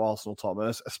form to Arsenal,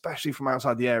 Thomas, especially from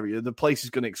outside the area. The place is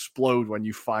going to explode when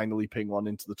you finally ping one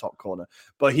into the top corner.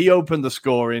 But he opened the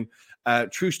scoring.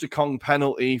 Troost-Ekong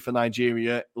penalty for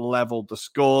Nigeria leveled the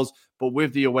scores. But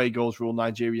with the away goals rule,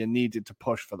 Nigeria needed to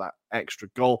push for that extra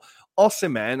goal.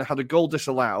 Osimhen had a goal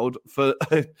disallowed for,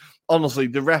 honestly,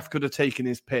 the ref could have taken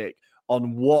his pick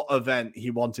on what event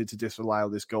he wanted to disallow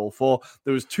this goal for.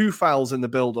 There was 2 fouls in the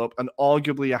build-up and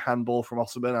arguably a handball from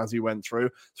Osimhen as he went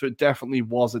through. So it definitely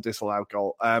was a disallowed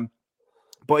goal.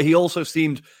 But he also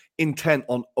seemed intent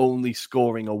on only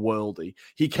scoring a worldie.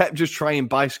 He kept just trying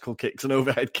bicycle kicks and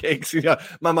overhead kicks.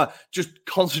 Mama, just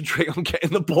concentrate on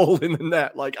getting the ball in the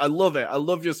net. Like, I love it. I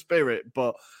love your spirit,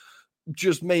 but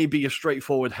just maybe a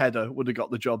straightforward header would have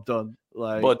got the job done.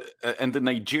 And the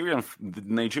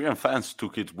Nigerian fans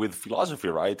took it with philosophy,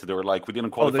 right? They were like, we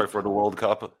didn't qualify for the World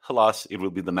Cup. Alas, it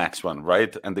will be the next one,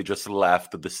 right? And they just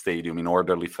left the stadium in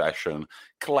orderly fashion,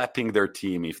 clapping their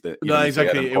team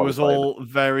exactly. It was all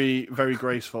very, very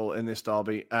graceful in this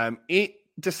derby. It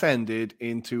descended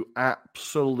into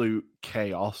absolute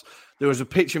chaos. There was a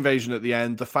pitch invasion at the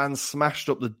end. The fans smashed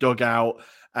up the dugout.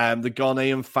 The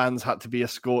Ghanaian fans had to be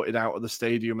escorted out of the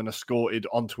stadium and escorted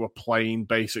onto a plane,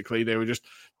 basically. They were just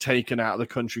taken out of the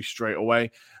country straight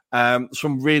away.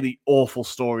 Some really awful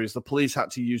stories. The police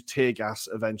had to use tear gas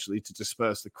eventually to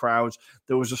disperse the crowds.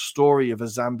 There was a story of a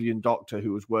Zambian doctor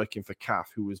who was working for CAF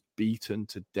who was beaten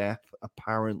to death,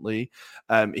 apparently.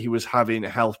 He was having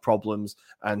health problems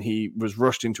and he was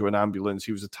rushed into an ambulance.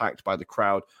 He was attacked by the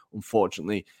crowd.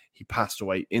 Unfortunately, he passed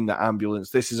away in the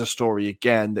ambulance. This is a story,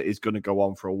 again, that is going to go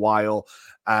on for a while.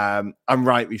 And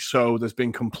rightly so. There's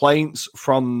been complaints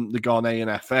from the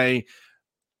Ghanaian FA.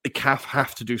 The CAF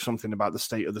have to do something about the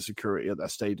state of the security at their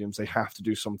stadiums. They have to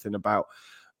do something about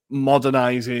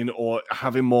modernizing or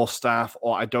having more staff,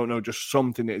 or I don't know, just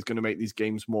something that is going to make these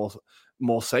games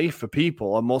more safe for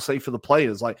people and more safe for the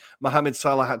players. Like Mohamed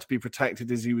Salah had to be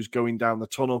protected as he was going down the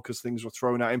tunnel because things were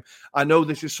thrown at him. I know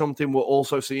this is something we're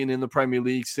also seeing in the Premier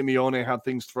League. Simeone had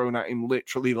things thrown at him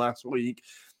literally last week.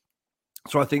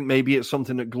 So I think maybe it's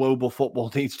something that global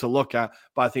football needs to look at.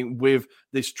 But I think with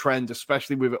this trend,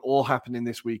 especially with it all happening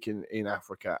this week in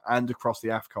Africa and across the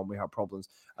AFCON, we have problems.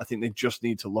 I think they just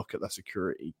need to look at their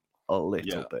security a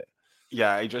little bit.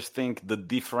 Yeah, I just think the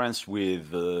difference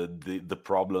with the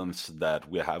problems that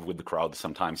we have with the crowd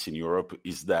sometimes in Europe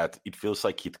is that it feels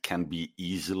like it can be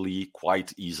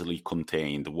quite easily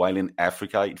contained, while in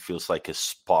Africa it feels like a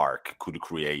spark could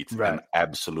create an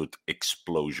absolute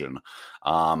explosion.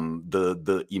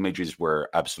 The images were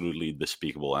absolutely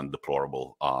despicable and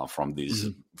deplorable from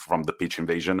the pitch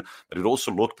invasion, but it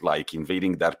also looked like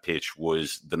invading that pitch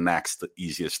was the next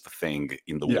easiest thing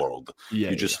in the world.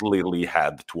 You just literally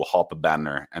had to hop a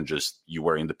banner and just you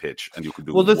were in the pitch and you could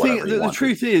do the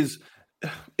truth is,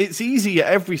 it's easy at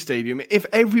every stadium. If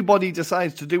everybody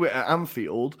decides to do it at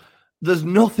Anfield, there's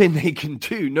nothing they can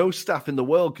do. No staff in the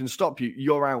world can stop you.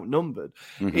 You're outnumbered.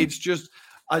 It's just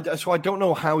so I don't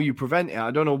know how you prevent it.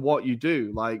 I don't know what you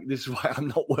do. Like, this is why I'm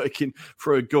not working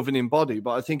for a governing body,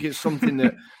 but I think it's something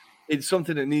that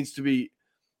needs to be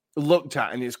looked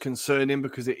at, and it's concerning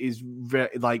because it is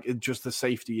just the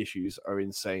safety issues are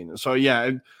insane. So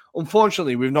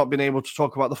unfortunately, we've not been able to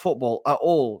talk about the football at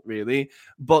all, really.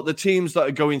 But the teams that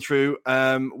are going through,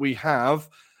 we have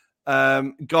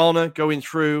Ghana going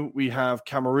through, we have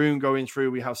Cameroon going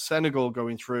through, we have Senegal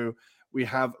going through. We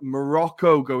have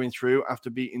Morocco going through after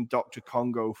beating Dr.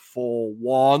 Congo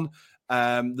 4-1.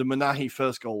 The Manahi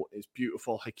first goal is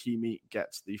beautiful. Hakimi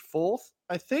gets the fourth,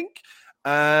 I think.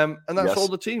 And that's all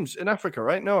the teams in Africa,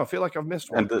 right? No, I feel like I've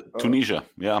missed one. And Tunisia,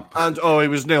 And it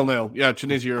was 0-0. Yeah,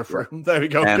 Tunisia are through. There we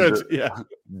go. And good. Yeah.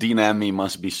 Dean Emmy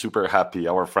must be super happy,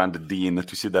 our friend Dean,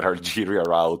 to see that Algeria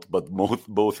are out, but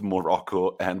both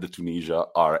Morocco and Tunisia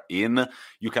are in.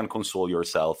 You can console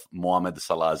yourself. Mohamed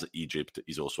Salah's Egypt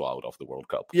is also out of the World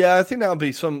Cup. Yeah, I think that'll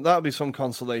be some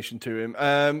consolation to him.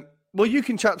 Well, you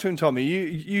can chat to him, Tommy.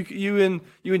 You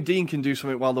and Dean can do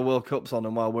something while the World Cup's on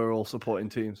and while we're all supporting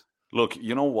teams. Look,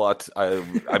 you know what?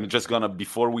 I'm just going to,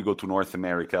 before we go to North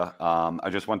America, I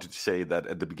just wanted to say that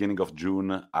at the beginning of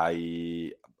June,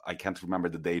 I can't remember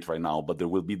the date right now, but there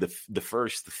will be the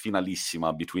first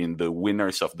finalissima between the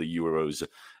winners of the Euros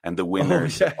and the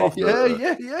winners of the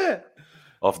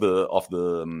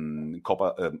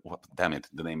Copa. Damn it,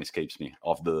 the name escapes me.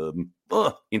 Of the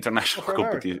international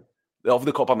competition. Of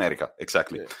the Copa America,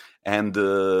 exactly. Yeah. And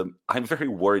I'm very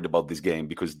worried about this game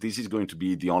because this is going to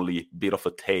be the only bit of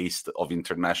a taste of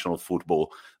international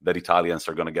football that Italians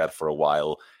are going to get for a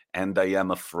while. And I am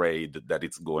afraid that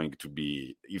it's going to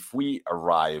be, if we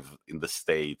arrive in the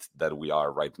state that we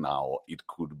are right now, it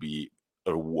could be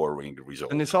a worrying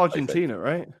result. And it's Argentina,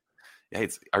 right? Yeah,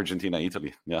 it's Argentina,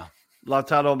 Italy. Yeah.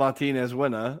 Lautaro Martinez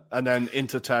winner, and then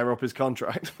Inter tear up his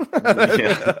contract.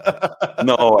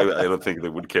 No, I don't think they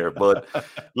would care. But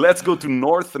let's go to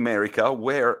North America,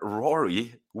 where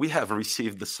Rory, we have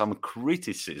received some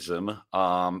criticism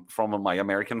from my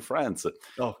American friends.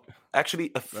 Oh,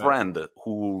 actually, a friend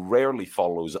who rarely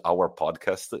follows our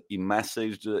podcast, he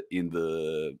messaged in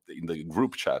the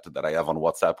group chat that I have on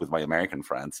WhatsApp with my American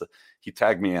friends. He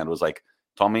tagged me and was like,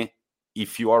 "Tommy,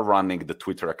 if you are running the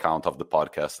Twitter account of the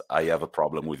podcast, I have a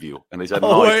problem with you." And I said,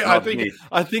 "No, wait, it's not me."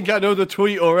 I think I know the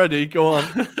tweet already. Go on.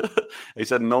 I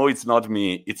said, "No, it's not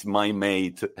me. It's my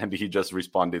mate." And he just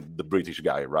responded, "The British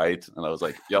guy, right?" And I was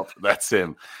like, "Yep, that's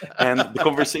him." And the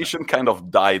conversation kind of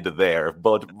died there.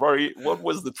 But Rory, what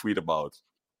was the tweet about?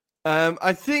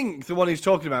 I think the one he's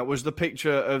talking about was the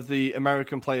picture of the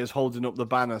American players holding up the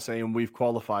banner saying we've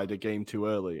qualified a game too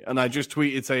early. And I just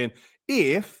tweeted saying,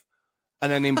 if,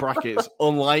 and then in brackets,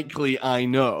 unlikely I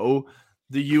know,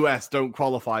 the US don't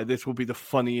qualify, this will be the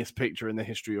funniest picture in the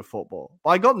history of football. But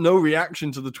I got no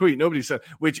reaction to the tweet. Nobody said,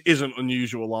 which isn't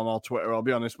unusual on our Twitter, I'll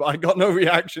be honest, but I got no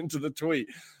reaction to the tweet.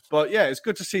 But yeah, it's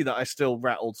good to see that I still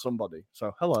rattled somebody.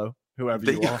 So hello,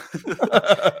 whoever you are.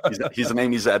 His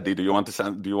name is Eddie. Do you want to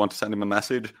send him a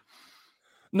message?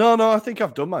 No, I think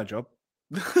I've done my job.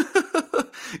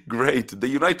 Great. The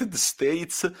United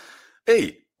States,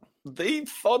 hey, they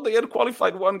thought they had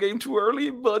qualified one game too early,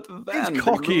 but then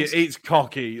it's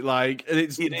cocky. Like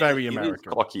it's very American. It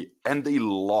is cocky, and they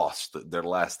lost their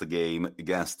last game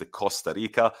against Costa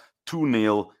Rica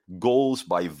 2-0, goals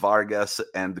by Vargas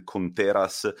and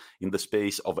Contreras in the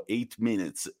space of 8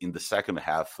 minutes in the second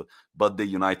half. But the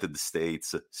United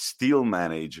States still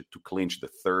managed to clinch the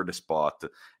third spot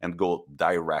and go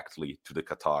directly to the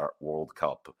Qatar World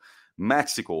Cup.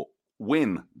 Mexico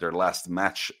win their last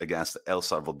match against El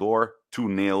Salvador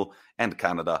 2-0, and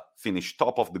Canada finished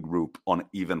top of the group on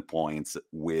even points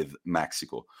with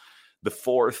Mexico. The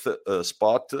fourth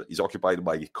spot is occupied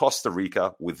by Costa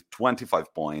Rica with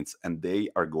 25 points, and they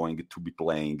are going to be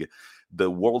playing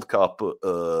the World Cup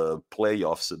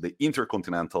playoffs, the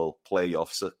Intercontinental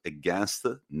playoffs against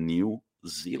New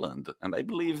Zealand. And I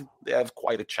believe they have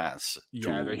quite a chance.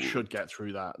 Yeah, they should get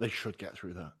through that. They should get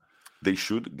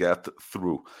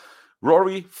through.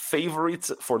 Rory,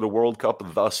 favorites for the World Cup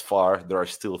thus far. There are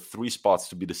still 3 spots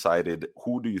to be decided.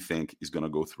 Who do you think is going to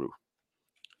go through?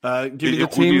 Who do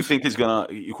you think is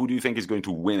going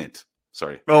to win it?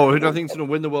 Sorry. Oh, who do I think is going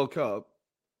to win the World Cup?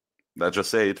 Let's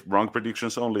just say it. Wrong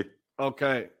predictions only.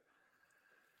 Okay.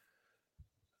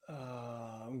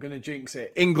 I'm going to jinx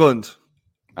it. England.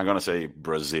 I'm going to say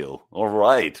Brazil. All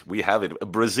right. We have it. A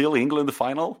Brazil-England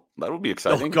final? That would be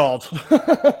exciting. Oh, God.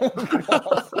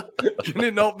 Can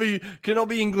it not be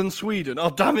England-Sweden? Oh,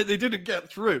 damn it. They didn't get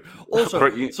through. Also,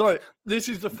 sorry, this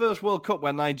is the first World Cup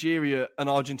where Nigeria and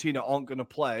Argentina aren't going to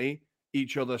play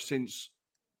each other since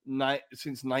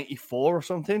 94 or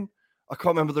something. I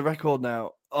can't remember the record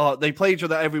now. Oh, they play each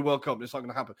other every World Cup. It's not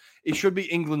going to happen. It should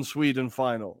be England-Sweden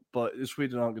final, but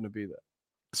Sweden aren't going to be there.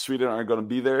 Sweden are going to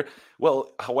be there.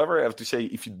 Well, however, I have to say,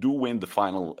 if you do win the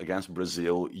final against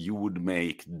Brazil, you would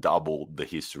make double the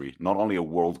history. Not only a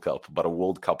World Cup, but a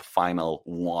World Cup final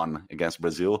won against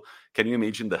Brazil. Can you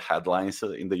imagine the headlines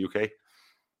in the UK?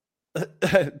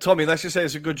 Tommy, let's just say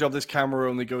it's a good job this camera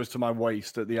only goes to my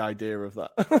waist at the idea of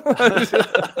that.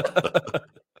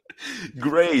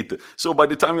 Great. So by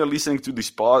the time you're listening to this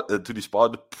pod,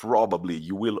 probably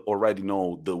you will already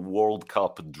know the World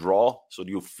Cup draw. So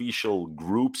the official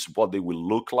groups, what they will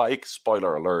look like.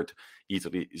 Spoiler alert,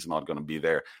 Italy is not going to be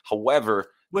there.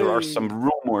 However, there are some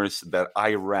rumors that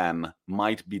Iran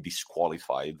might be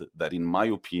disqualified. That, in my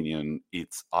opinion,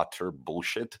 it's utter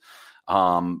bullshit.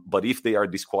 But if they are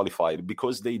disqualified,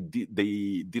 because they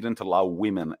didn't allow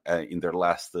women in their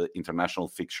last international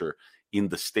fixture in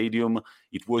the stadium,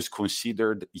 it was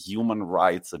considered human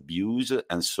rights abuse.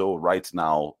 And so right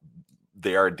now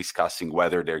they are discussing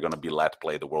whether they're going to be let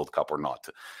play the World Cup or not.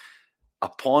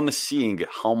 Upon seeing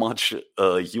how much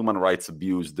human rights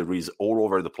abuse there is all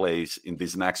over the place in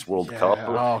this next World Cup.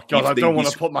 Oh, God, I don't want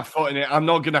to put my foot in it. I'm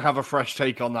not going to have a fresh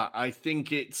take on that. I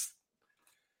think it's...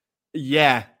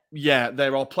 Yeah,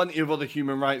 there are plenty of other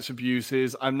human rights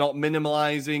abuses. I'm not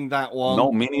minimalizing that one.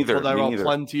 No, me neither. But there are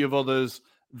plenty of others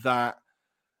that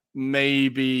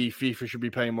maybe FIFA should be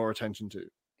paying more attention to.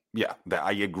 Yeah,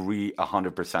 I agree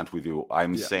 100% with you.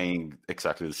 I'm saying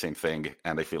exactly the same thing,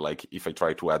 and I feel like if I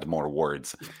try to add more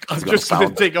words, I'm just going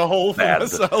to dig a hole for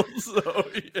myself.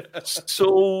 So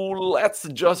let's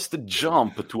just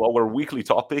jump to our weekly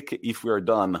topic. If we are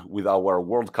done with our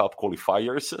World Cup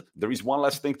qualifiers, there is one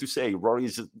last thing to say.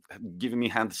 Rory's giving me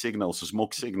hand signals,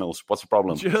 smoke signals. What's the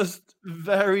problem? Just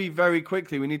very, very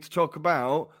quickly, we need to talk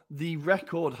about the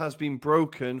record has been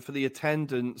broken for the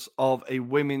attendance of a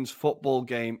women's football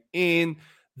game in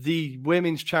the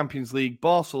Women's Champions League,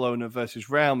 Barcelona versus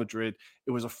Real Madrid.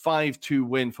 It was a 5-2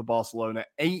 win for Barcelona,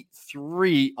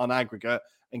 8-3 on aggregate.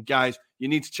 And guys, you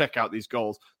need to check out these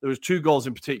goals. There was 2 goals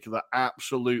in particular that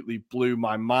absolutely blew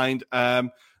my mind.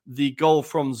 The goal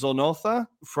from Zornoza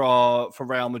for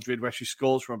Real Madrid, where she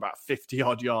scores from about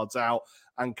 50-odd yards out,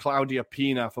 and Claudia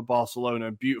Pina for Barcelona,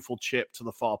 a beautiful chip to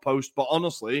the far post. But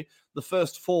honestly, the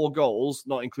first 4 goals,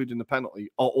 not including the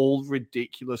penalty, are all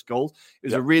ridiculous goals. It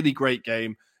was a really great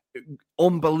game.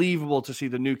 Unbelievable to see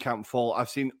the Nou Camp full. I've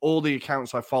seen all the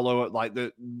accounts I follow, like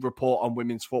the report on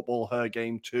women's football, Her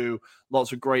Game Too,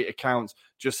 lots of great accounts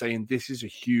just saying this is a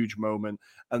huge moment.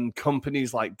 And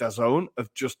companies like DAZN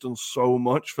have just done so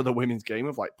much for the women's game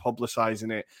of like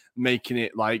publicizing it, making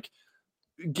it like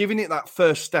giving it that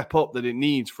first step up that it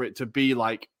needs for it to be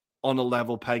like on a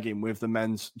level pegging with the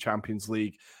men's Champions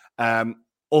League.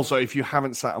 Also, if you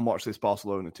haven't sat and watched this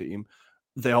Barcelona team,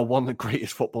 they are one of the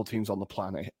greatest football teams on the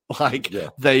planet.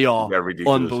 They are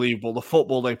unbelievable. The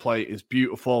football they play is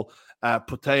beautiful.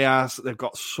 Putellas, they've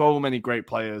got so many great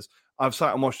players. I've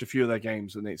sat and watched a few of their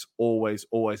games, and it's always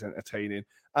entertaining.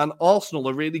 And Arsenal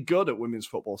are really good at women's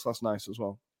football, so that's nice as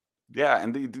well. Yeah,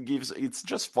 and it's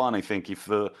just fun, I think,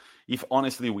 if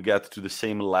honestly we get to the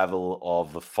same level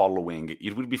of following,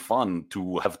 it would be fun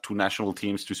to have 2 national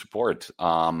teams to support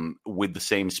with the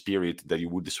same spirit that you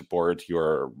would support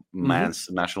your men's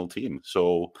national team.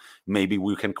 So maybe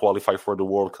we can qualify for the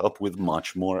World Cup with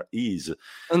much more ease.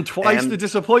 And twice the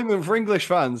disappointment for English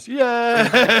fans.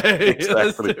 Yeah,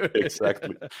 exactly.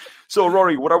 So,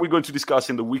 Rory, what are we going to discuss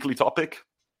in the weekly topic?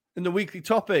 In the weekly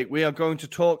topic, we are going to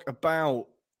talk about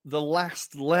the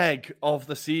last leg of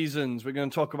the seasons. We're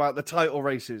going to talk about the title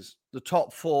races, the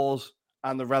top 4s,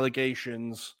 and the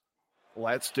relegations.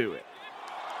 Let's do it.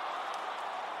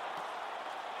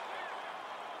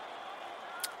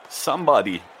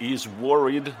 Somebody is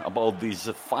worried about this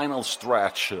final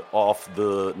stretch of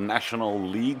the national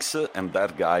leagues, and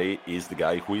that guy is the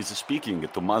guy who is speaking,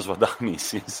 Tomas Vadani,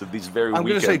 since this very weekend. I'm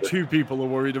going to say 2 people are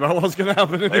worried about what's going to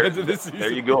happen at the end of this season.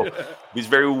 There you go. Yeah. This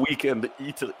very weekend,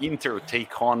 Inter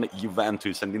take on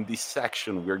Juventus, and in this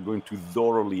section, we're going to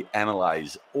thoroughly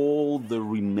analyze all the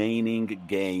remaining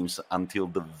games until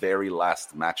the very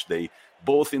last match day,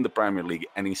 both in the Premier League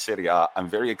and in Serie A. I'm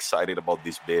very excited about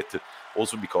this bit,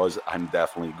 also because I'm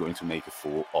definitely going to make a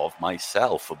fool of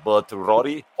myself. But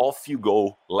Rory, off you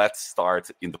go. Let's start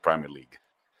in the Premier League.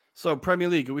 So, Premier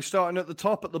League, are we starting at the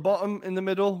top, at the bottom, in the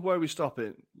middle? Where are we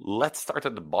stopping? Let's start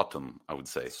at the bottom, I would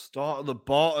say. Start at the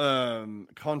bottom.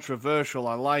 Controversial,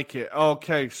 I like it.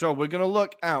 Okay, so we're going to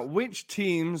look at which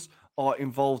teams are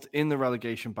involved in the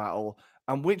relegation battle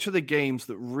and which are the games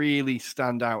that really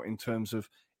stand out in terms of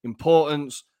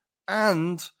importance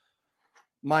and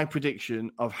my prediction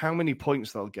of how many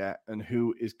points they'll get and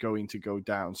who is going to go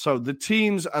down. So the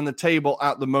teams and the table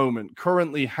at the moment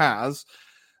currently has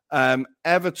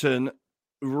Everton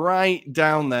right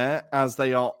down there as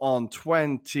they are on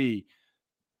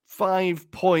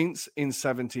 25 points in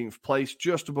 17th place,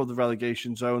 just above the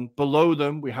relegation zone. Below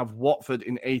them, we have Watford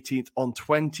in 18th on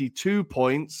 22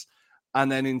 points.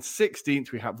 And then in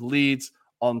 16th, we have Leeds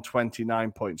on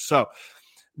 29 points. So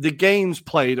the games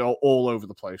played are all over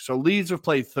the place. So Leeds have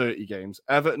played 30 games,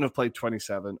 Everton have played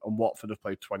 27, and Watford have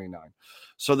played 29.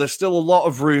 So there's still a lot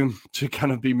of room to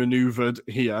kind of be maneuvered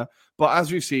here. But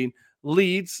as we've seen,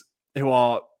 Leeds, who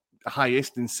are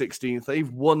highest in 16th,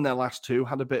 they've won their last 2,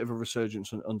 had a bit of a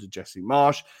resurgence under Jesse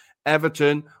Marsch.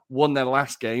 Everton won their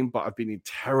last game, but have been in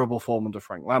terrible form under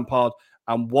Frank Lampard.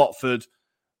 And Watford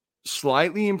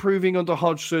slightly improving under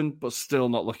Hodgson, but still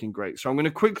not looking great. So I'm going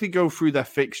to quickly go through their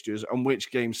fixtures and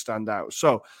which games stand out.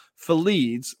 So for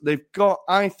Leeds, they've got,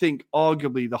 I think,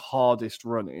 arguably the hardest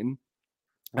run-in.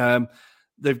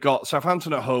 They've got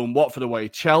Southampton at home, Watford away,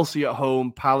 Chelsea at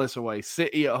home, Palace away,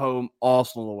 City at home,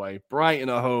 Arsenal away, Brighton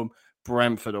at home,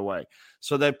 Brentford away.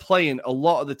 So they're playing a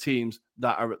lot of the teams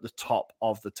that are at the top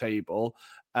of the table,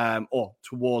 or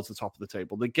towards the top of the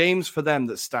table. The games for them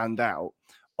that stand out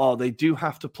are they do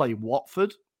have to play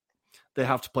Watford, they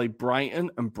have to play Brighton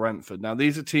and Brentford. Now,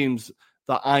 these are teams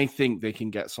that I think they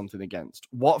can get something against.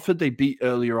 Watford, they beat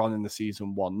earlier on in the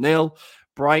season 1-0.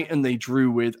 Brighton, they drew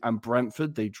with, and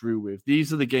Brentford, they drew with.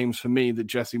 These are the games for me that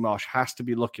Jesse Marsch has to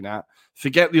be looking at.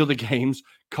 Forget the other games,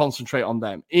 concentrate on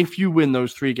them. If you win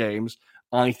those 3 games,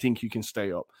 I think you can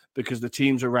stay up because the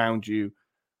teams around you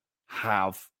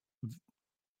have...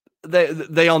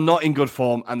 They are not in good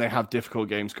form and they have difficult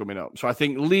games coming up. So I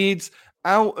think Leeds,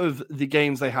 out of the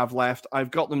games they have left, I've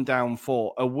got them down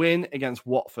for a win against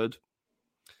Watford,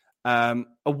 a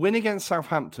win against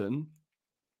Southampton,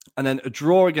 and then a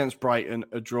draw against Brighton,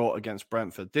 a draw against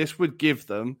Brentford. This would give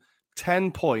them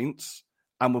 10 points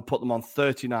and would put them on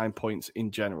 39 points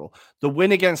in general. The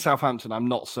win against Southampton, I'm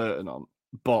not certain on,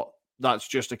 but that's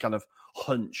just a kind of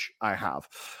hunch I have.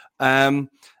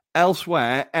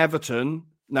 Elsewhere, Everton.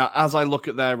 Now, as I look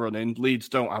at their running, Leeds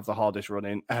don't have the hardest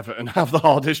running. Everton have the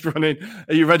hardest running.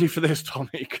 Are you ready for this, Tommy?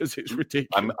 Because it's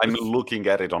ridiculous. I'm looking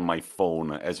at it on my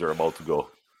phone as you're about to go.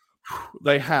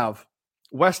 They have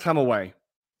West Ham away,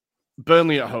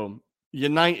 Burnley at home,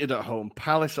 United at home,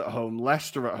 Palace at home,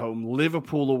 Leicester at home,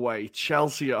 Liverpool away,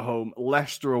 Chelsea at home,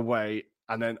 Leicester away,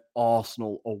 and then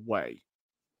Arsenal away.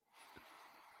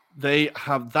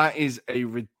 That is a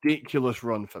ridiculous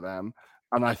run for them.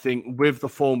 And I think with the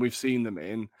form we've seen them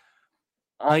in,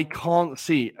 I can't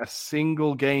see a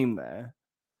single game there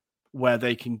where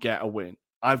they can get a win.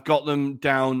 I've got them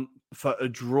down for a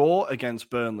draw against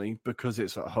Burnley because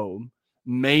it's at home.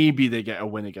 Maybe they get a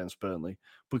win against Burnley.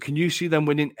 But can you see them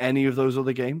winning any of those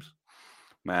other games?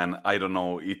 Man, I don't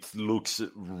know. It looks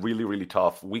really, really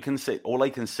tough. All I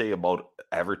can say about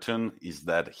Everton is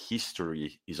that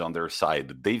history is on their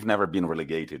side. They've never been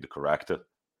relegated, correct?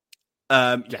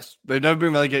 Yes, they've never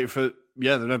been relegated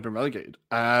they've never been relegated.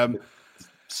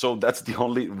 So that's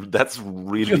really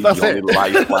the only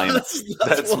lifeline.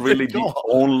 That's really the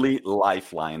only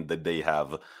lifeline that they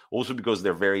have. Also because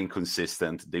they're very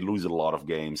inconsistent. They lose a lot of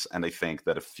games, and I think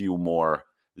that a few more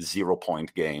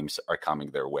 0-point games are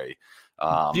coming their way.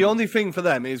 The only thing for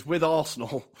them is with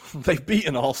Arsenal, they've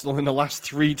beaten Arsenal in the last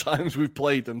 3 times we've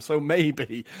played them. So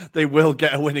maybe they will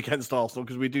get a win against Arsenal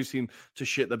because we do seem to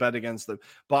shit the bed against them.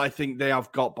 But I think they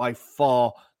have got by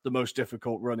far the most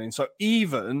difficult running. So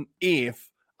even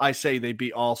if I say they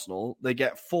beat Arsenal, they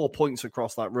get 4 points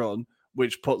across that run,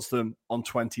 which puts them on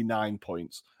 29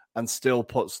 points and still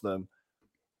puts them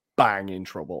bang in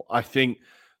trouble. I think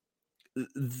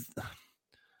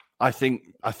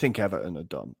Everton are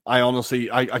done. I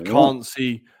honestly, I can't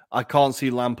see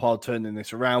Lampard turning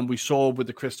this around. We saw with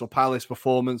the Crystal Palace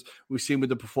performance, we've seen with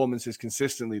the performances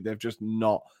consistently, they've just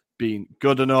not been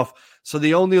good enough. So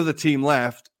the only other team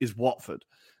left is Watford.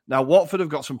 Now, Watford have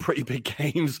got some pretty big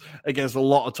games against a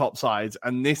lot of top sides,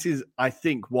 and this is, I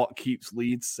think, what keeps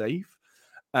Leeds safe.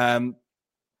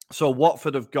 So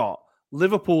Watford have got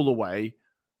Liverpool away,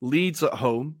 Leeds at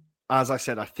home. As I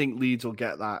said, I think Leeds will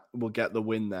get the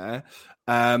win there.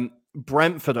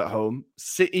 Brentford at home,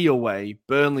 City away,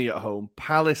 Burnley at home,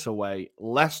 Palace away,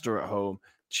 Leicester at home,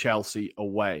 Chelsea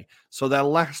away. So their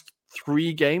last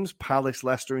 3 games, Palace,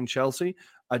 Leicester, and Chelsea,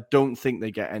 I don't think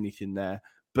they get anything there.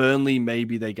 Burnley,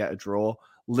 maybe they get a draw.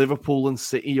 Liverpool and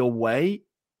City away,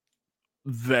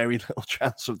 very little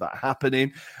chance of that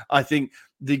happening. I think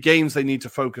the games they need to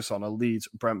focus on are Leeds,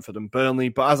 Brentford, and Burnley.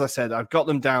 But as I said, I've got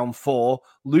them down for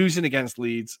losing against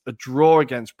Leeds, a draw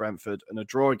against Brentford, and a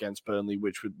draw against Burnley,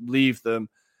 which would leave them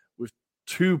with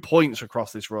 2 points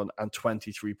across this run and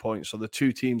 23 points. So the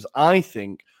 2 teams I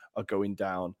think are going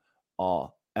down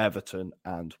are Everton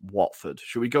and Watford.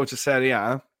 Should we go to Serie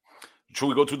A? Should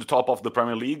we go to the top of the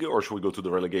Premier League, or should we go to the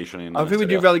relegation? I think we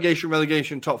do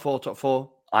relegation, top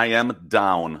 4. I am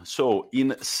down. So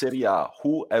in Serie A,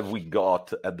 who have we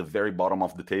got at the very bottom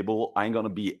of the table? I'm going to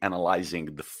be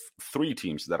analyzing the 3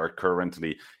 teams that are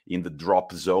currently in the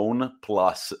drop zone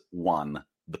 +1.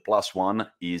 The +1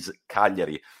 is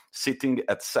Cagliari, sitting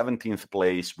at 17th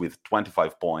place with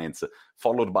 25 points,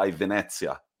 followed by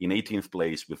Venezia in 18th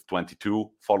place with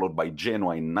 22, followed by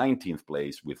Genoa in 19th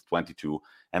place with 22,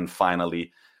 and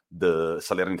finally the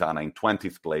Salernitana in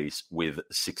 20th place with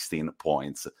 16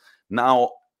 points.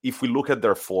 Now, if we look at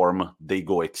their form, they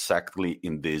go exactly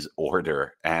in this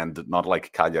order, and not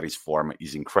like Cagliari's form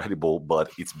is incredible,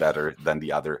 but it's better than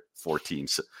the other 4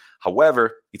 teams.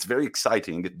 However, it's very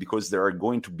exciting because there are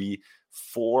going to be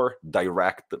 4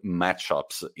 direct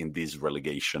matchups in this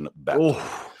relegation battle.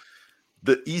 Oh.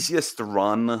 The easiest,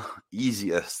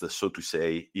 so to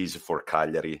say, is for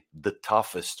Cagliari. The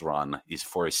toughest run is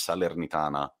for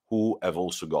Salernitana, who have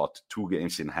also got 2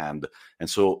 games in hand, and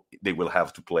so they will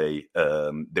have to play.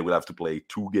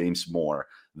 2 games more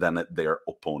than their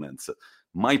opponents.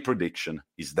 My prediction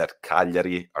is that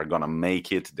Cagliari are gonna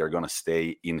make it. They're gonna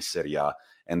stay in Serie A,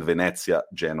 and Venezia,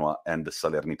 Genoa, and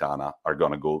Salernitana are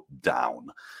gonna go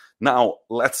down. Now,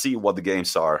 let's see what the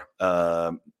games are.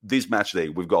 This match day,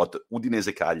 we've got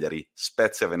Udinese Cagliari,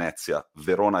 Spezia Venezia,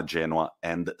 Verona Genoa,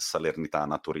 and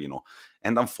Salernitana Torino.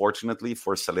 And unfortunately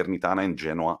for Salernitana and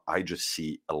Genoa, I just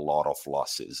see a lot of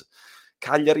losses.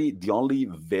 Cagliari, the only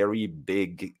very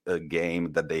big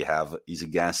game that they have is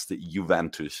against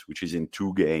Juventus, which is in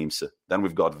 2 games. Then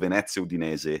we've got Venezia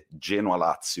Udinese, Genoa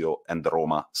Lazio, and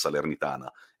Roma Salernitana.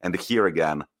 And here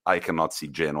again, I cannot see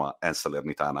Genoa and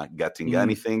Salernitana getting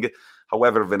anything.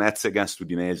 However, Venezia against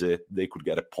Udinese, they could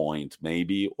get a point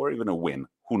maybe, or even a win.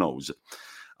 Who knows?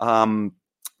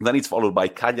 Then it's followed by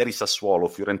Cagliari Sassuolo,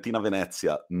 Fiorentina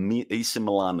Venezia, AC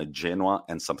Milan, Genoa,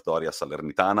 and Sampdoria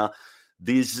Salernitana.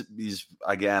 This is,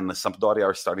 again, Sampdoria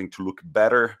are starting to look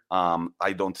better.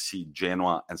 I don't see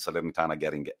Genoa and Salernitana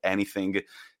getting anything.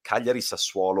 Cagliari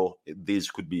Sassuolo, this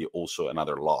could be also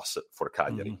another loss for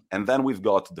Cagliari. And then we've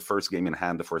got the first game in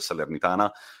hand for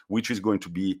Salernitana, which is going to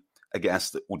be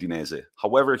against Udinese.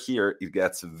 However, here it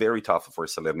gets very tough for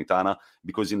Salernitana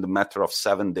because in the matter of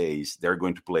 7 days, they're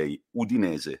going to play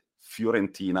Udinese,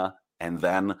 Fiorentina, and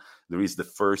then there is the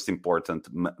first important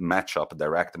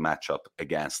direct matchup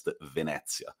against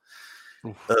Venezia.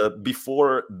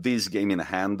 Before this game in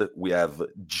hand, we have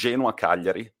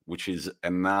Genoa-Cagliari, which is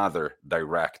another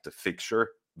direct fixture,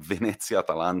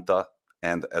 Venezia-Atalanta,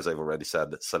 and as I've already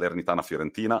said,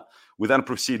 Salernitana-Fiorentina. We then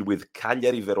proceed with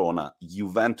Cagliari-Verona,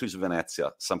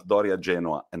 Juventus-Venezia,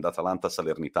 Sampdoria-Genoa, and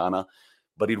Atalanta-Salernitana.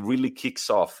 But it really kicks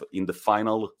off in the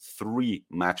final 3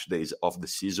 match days of the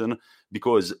season,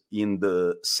 because in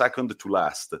the second to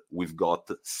last, we've got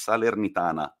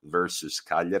Salernitana versus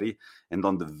Cagliari, and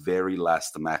on the very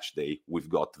last match day, we've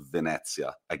got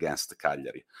Venezia against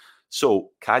Cagliari. So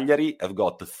Cagliari have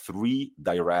got 3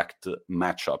 direct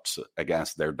matchups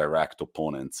against their direct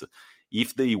opponents.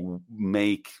 If they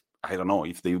make,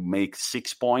 if they make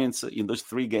 6 points in those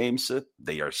 3 games,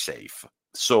 they are safe.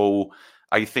 So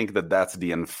I think that that's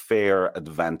the unfair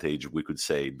advantage, we could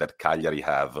say, that Cagliari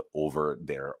have over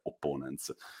their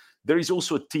opponents. There is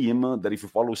also a team that if you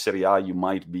follow Serie A, you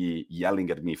might be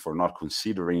yelling at me for not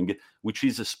considering, which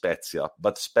is Spezia.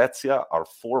 But Spezia are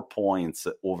 4 points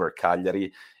over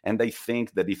Cagliari, and I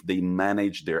think that if they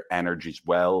manage their energies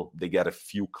well, they get a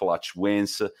few clutch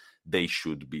wins, they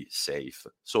should be safe.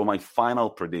 So my final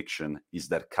prediction is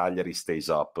that Cagliari stays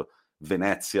up,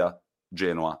 Venezia,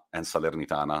 Genoa, and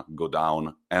Salernitana go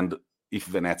down. And if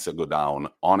Venezia go down,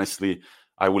 honestly,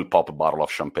 I will pop a bottle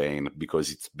of champagne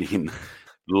because it's been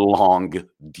long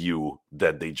due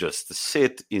that they just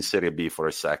sit in Serie B for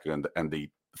a second and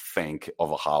they think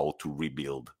of how to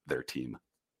rebuild their team.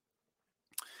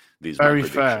 Very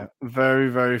fair. Very,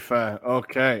 very fair.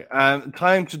 Okay.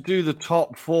 Time to do the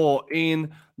top 4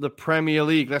 in the Premier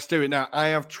League. Let's do it now. I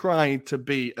have tried to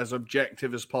be as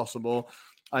objective as possible.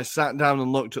 I sat down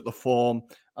and looked at the form.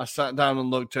 I sat down and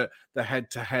looked at the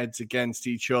head-to-heads against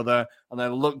each other, and I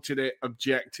looked at it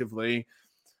objectively,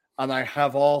 and I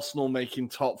have Arsenal making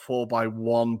top 4 by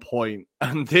 1 point.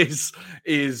 And this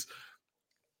is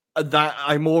that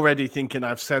I'm already thinking,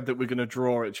 I've said that we're going to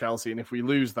draw at Chelsea, and if we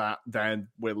lose that, then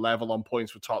we're level on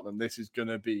points with Tottenham. This is going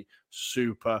to be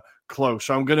super close.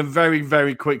 So I'm going to very,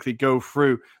 very quickly go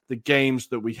through the games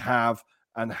that we have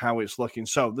and how it's looking.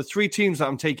 So the 3 teams that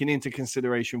I'm taking into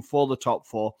consideration for the top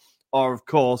 4 are, of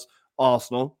course,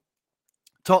 Arsenal,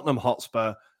 Tottenham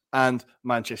Hotspur, and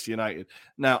Manchester United.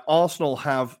 Now, Arsenal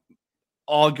have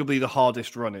arguably the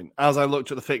hardest running. As I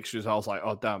looked at the fixtures, I was like,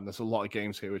 oh, damn, there's a lot of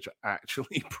games here which are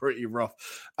actually pretty rough.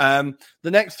 The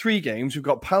next 3 games, we've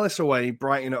got Palace away,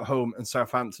 Brighton at home, and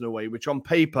Southampton away, which on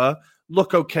paper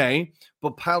look okay,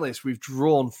 but Palace, we've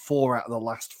drawn 4 out of the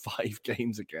last 5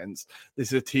 games against. This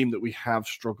is a team that we have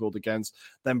struggled against.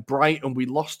 Then Brighton, we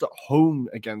lost at home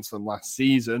against them last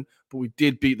season, but we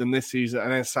did beat them this season.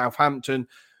 And then Southampton,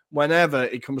 whenever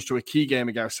it comes to a key game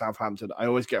against Southampton, I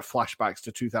always get flashbacks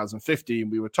to 2015.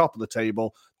 We were top of the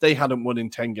table. They hadn't won in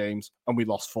 10 games, and we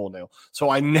lost 4-0. So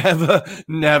I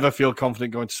never feel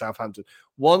confident going to Southampton.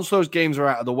 Once those games are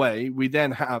out of the way, we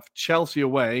then have Chelsea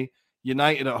away,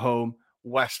 United at home,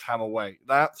 West Ham away.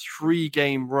 That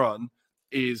 3-game run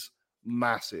is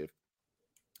massive.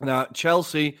 Now,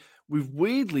 Chelsea, we've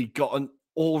weirdly got an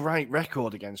all-right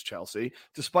record against Chelsea,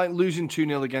 despite losing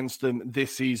 2-0 against them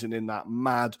this season in that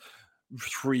mad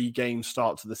 3-game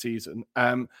start to the season.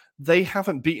 They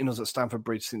haven't beaten us at Stamford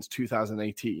Bridge since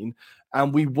 2018,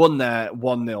 and we won there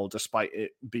 1-0, despite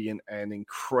it being an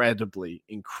incredibly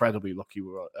lucky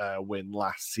win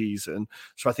last season.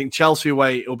 So I think Chelsea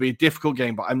away, it'll be a difficult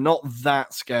game, but I'm not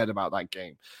that scared about that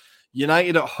game.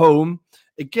 United at home,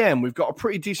 again, we've got a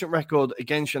pretty decent record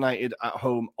against United at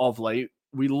home of late.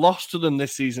 We lost to them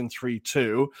this season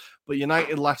 3-2, but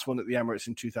United last won at the Emirates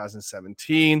in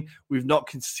 2017. We've not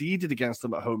conceded against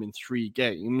them at home in 3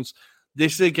 games.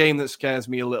 This is a game that scares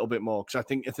me a little bit more, because I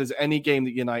think if there's any game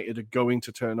that United are going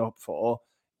to turn up for,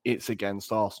 it's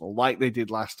against Arsenal, like they did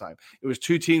last time. It was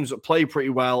two teams that played pretty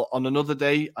well. On another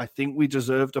day, I think we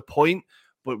deserved a point,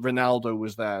 but Ronaldo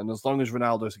was there. And as long as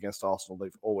Ronaldo's against Arsenal,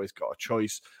 they've always got a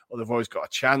choice, or they've always got a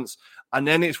chance. And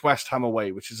then it's West Ham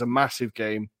away, which is a massive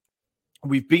game.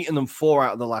 We've beaten them 4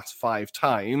 out of the last 5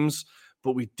 times,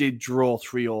 but we did draw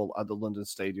 3-3 at the London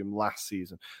Stadium last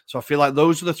season. So I feel like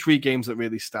those are the 3 games that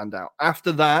really stand out.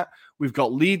 After that, we've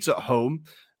got Leeds at home.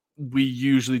 We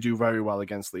usually do very well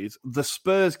against Leeds. The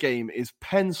Spurs game is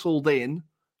penciled in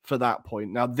for that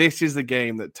point. Now, this is the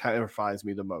game that terrifies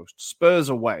me the most. Spurs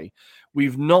away.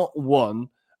 We've not won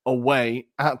away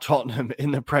at Tottenham in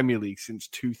the Premier League since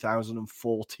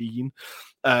 2014.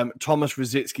 Thomas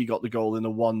Rosicky got the goal in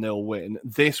a 1-0 win.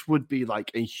 This would be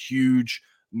like a huge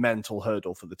mental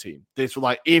hurdle for the team. This would,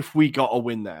 like, if we got a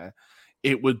win there,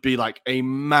 it would be like a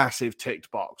massive ticked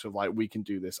box of like, we can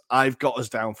do this. I've got us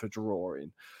down for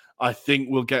drawing. I think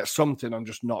we'll get something. I'm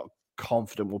just not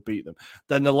confident we'll beat them.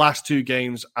 Then the last 2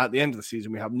 games at the end of the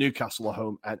season, we have Newcastle at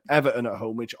home and Everton at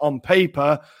home, which on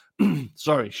paper,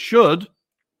 should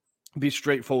be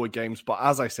straightforward games. But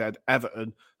as I said,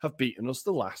 Everton have beaten us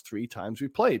the last 3 times we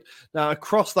played. Now,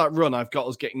 across that run, I've got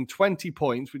us getting 20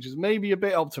 points, which is maybe a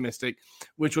bit optimistic,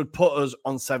 which would put us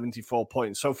on 74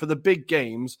 points. So for the big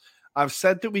games, I've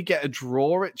said that we get a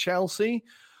draw at Chelsea.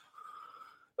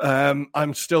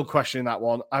 I'm still questioning that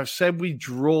one. I've said we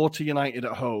draw to United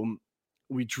at home,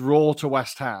 we draw to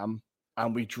West Ham,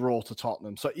 and we draw to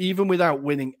Tottenham. So even without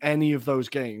winning any of those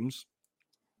games,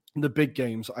 the big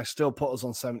games, I still put us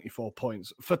on 74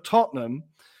 points. For Tottenham,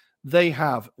 they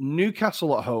have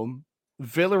Newcastle at home,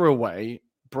 Villa away,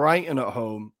 Brighton at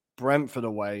home, Brentford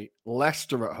away,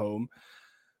 Leicester at home,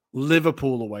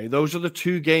 Liverpool away. Those are the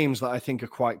 2 games that I think are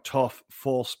quite tough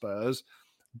for Spurs.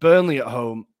 Burnley at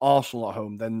home, Arsenal at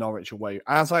home, then Norwich away.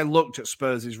 As I looked at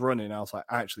Spurs' running, I was like,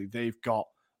 actually, they've got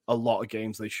a lot of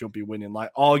games they should be winning.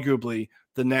 Like, arguably,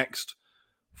 the next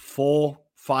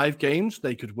 4-5 games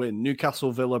they could win.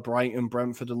 Newcastle, Villa, Brighton,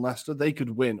 Brentford, and Leicester, they could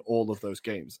win all of those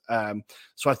games.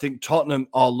 So I think Tottenham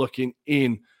are looking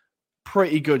in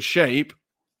pretty good shape.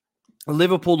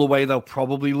 Liverpool away, they'll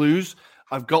probably lose.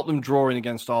 I've got them drawing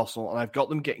against Arsenal, and I've got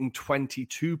them getting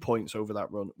 22 points over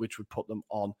that run, which would put them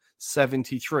on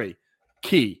 73.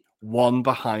 Key, 1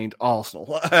 behind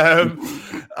Arsenal.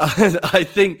 I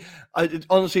think,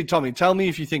 honestly, Tommy, tell me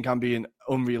if you think I'm being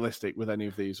unrealistic with any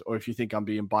of these, or if you think I'm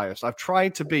being biased. I've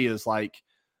tried to be as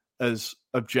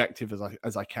objective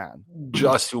as I can.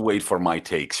 Just to wait for my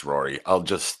takes, Rory. I'll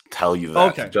just tell you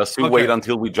that. Okay. Just to wait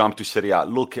until we jump to Serie A.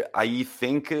 Look, I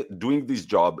think doing this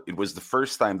job, it was the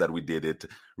first time that we did it,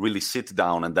 really sit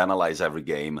down and analyze every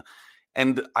game.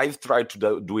 And I've tried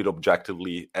to do it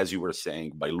objectively, as you were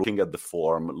saying, by looking at the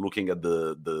form, looking at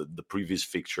the previous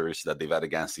fixtures that they've had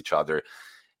against each other.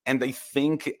 And I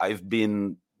think I've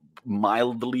been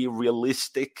mildly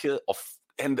realistic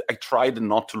and I tried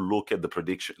not to look at the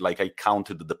prediction, like I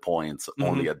counted the points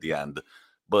only at the end.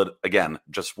 But again,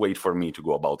 just wait for me to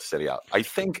go about Serie A. I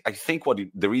think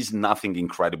there is nothing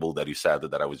incredible that you said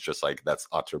that I was just like, that's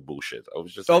utter bullshit. I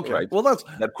was just okay. Right? Well,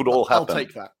 that could all happen.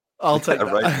 I'll take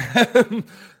that. Right?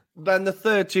 Then the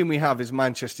third team we have is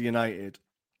Manchester United.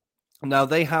 Now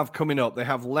they have coming up, they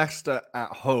have Leicester at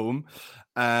home.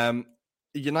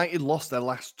 United lost their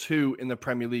last 2 in the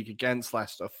Premier League against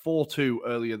Leicester, 4-2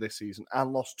 earlier this season,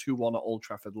 and lost 2-1 at Old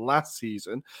Trafford last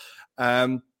season.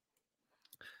 And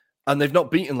they've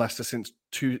not beaten Leicester since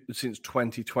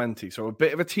 2020. So a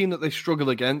bit of a team that they struggle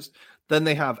against. Then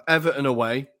they have Everton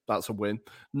away. That's a win.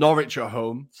 Norwich at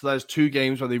home. So there's 2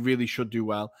 games where they really should do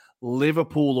well.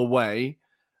 Liverpool away,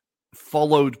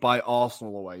 followed by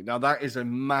Arsenal away. Now that is a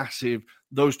massive...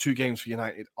 Those 2 games for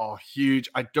United are huge.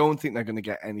 I don't think they're going to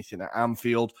get anything at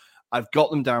Anfield. I've got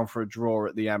them down for a draw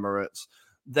at the Emirates.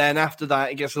 Then after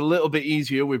that, it gets a little bit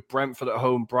easier with Brentford at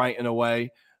home, Brighton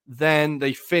away. Then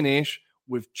they finish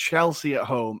with Chelsea at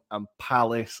home and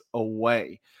Palace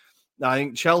away. Now, I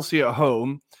think Chelsea at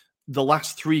home, the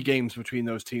last 3 games between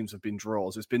those teams have been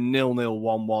draws. It's been 0-0,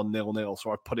 1-1, 0-0,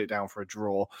 so I put it down for a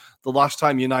draw. The last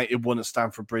time United won at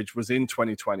Stamford Bridge was in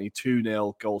 2020,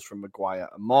 2-0, goals from Maguire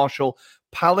and Marshall.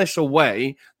 Palace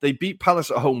away, they beat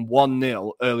Palace at home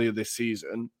 1-0 earlier this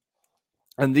season.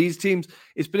 And these teams,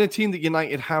 it's been a team that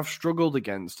United have struggled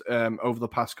against over the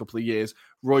past couple of years.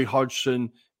 Roy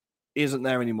Hodgson isn't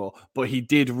there anymore, but he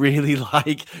did really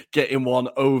like getting one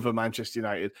over Manchester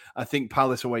United. I think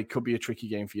Palace away could be a tricky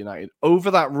game for United. Over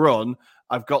that run,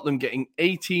 I've got them getting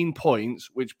 18 points,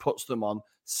 which puts them on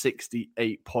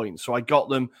 68 points. So I got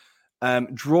them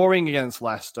drawing against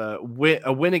Leicester,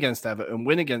 a win against Everton,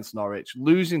 win against Norwich,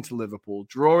 losing to Liverpool,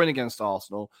 drawing against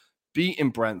Arsenal, beating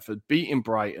Brentford, beating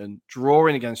Brighton,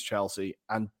 drawing against Chelsea,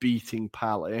 and beating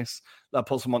Palace. That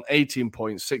puts them on 18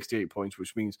 points, 68 points,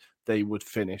 which means they would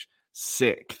finish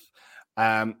 6th.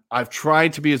 I've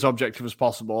tried to be as objective as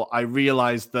possible. I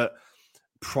realized that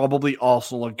probably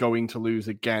Arsenal are going to lose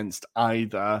against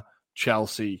either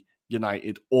Chelsea,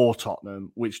 United, or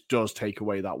Tottenham, which does take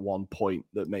away that 1 point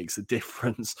that makes a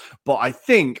difference. But I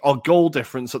think our goal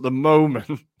difference at the moment,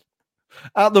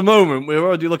 we're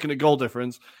already looking at goal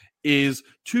difference, is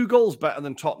 2 goals better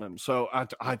than Tottenham. So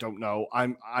I don't know.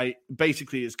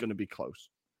 Basically it's going to be close.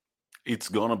 It's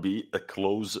going to be a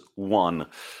close one.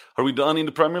 Are we done in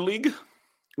the Premier League?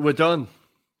 We're done.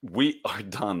 We are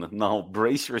done. Now,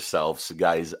 brace yourselves,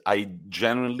 guys.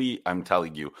 I'm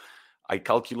telling you, I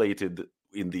calculated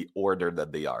in the order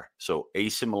that they are. So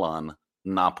AC Milan,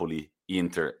 Napoli,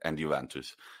 Inter, and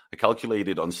Juventus. I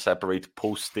calculated on separate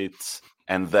post-its,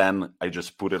 and then I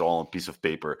just put it all on a piece of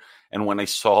paper. And when I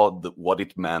saw what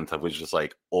it meant, I was just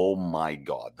like, oh my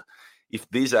God. If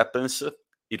this happens,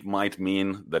 it might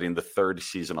mean that in the 3rd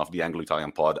season of the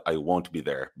Anglo-Italian pod, I won't be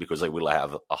there because I will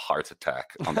have a heart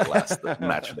attack on the last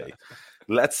match day.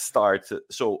 Let's start.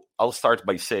 So I'll start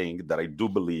by saying that I do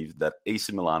believe that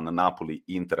AC Milan, Napoli,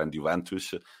 Inter, and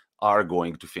Juventus are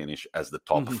going to finish as the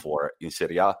top 4 in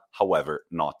Serie A, however,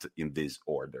 not in this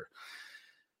order.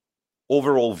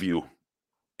 Overall view,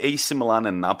 AC Milan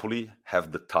and Napoli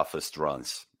have the toughest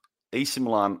runs. AC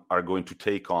Milan are going to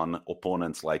take on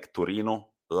opponents like Torino,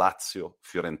 Lazio,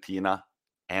 Fiorentina,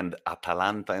 and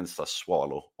Atalanta and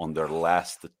Sassuolo on their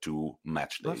last 2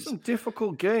 match days. That's some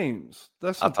difficult games.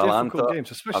 Difficult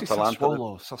games, especially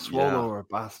Sassuolo. Sassuolo are a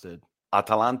bastard.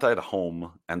 Atalanta at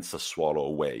home and Sassuolo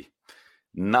away.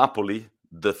 Napoli,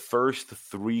 the first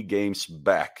 3 games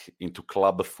back into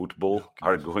club football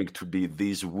are going to be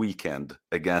this weekend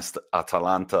against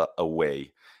Atalanta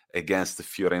away, against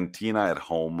Fiorentina at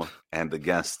home, and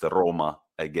against Roma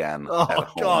again at home.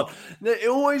 Oh, God. It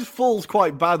always falls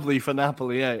quite badly for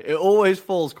Napoli, eh? It always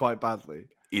falls quite badly.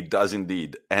 It does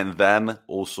indeed. And then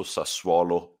also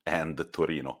Sassuolo and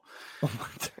Torino. Oh, my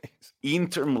days.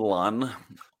 Inter Milan,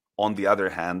 on the other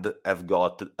hand, have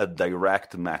got a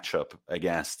direct matchup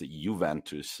against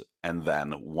Juventus and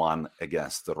then one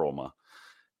against Roma.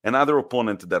 Another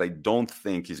opponent that I don't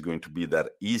think is going to be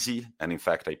that easy, and in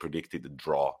fact I predicted a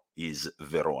draw, is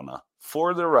Verona.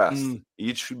 For the rest,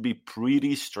 it should be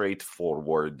pretty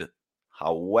straightforward.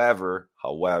 However,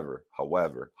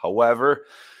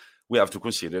 we have to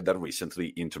consider that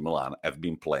recently Inter Milan have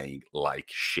been playing like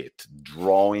shit,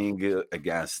 drawing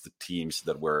against teams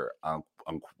that were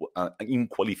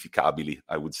inqualificabili,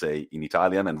 I would say, in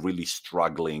Italian, and really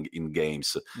struggling in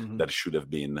games that should have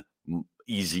been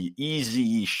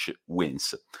easy-ish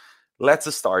wins.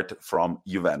 Let's start from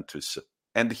Juventus.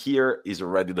 And here is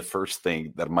already the first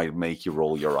thing that might make you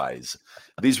roll your eyes.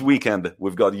 This weekend,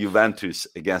 we've got Juventus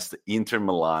against Inter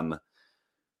Milan,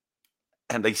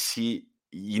 and I see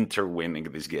Inter winning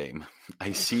this game.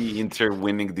 I see Inter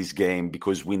winning this game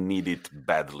because we need it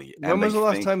badly. When was the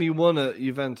last time you won at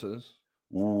Juventus?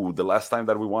 The last time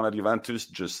that we won at Juventus,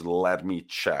 just let me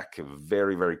check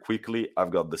very, very quickly. I've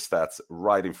got the stats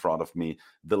right in front of me.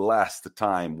 The last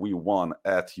time we won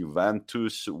at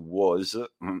Juventus was...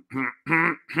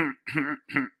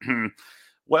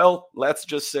 Well, let's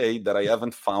just say that I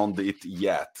haven't found it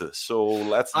yet. So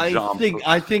let's jump.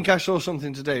 I think I saw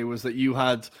something today was that you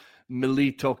had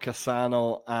Milito,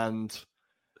 Cassano, and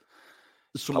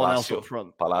someone else up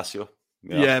front. Palacio.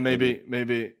 Yeah,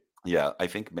 maybe. Yeah, I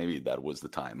think maybe that was the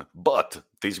time. But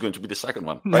this is going to be the second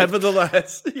one. Right?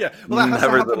 Nevertheless. Yeah. Well, that has to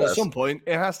happen at some point.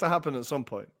 It has to happen at some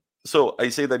point. So I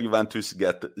say that Juventus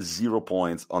get 0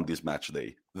 points on this match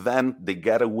day. Then they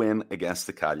get a win against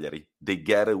the Cagliari. They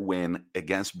get a win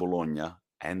against Bologna.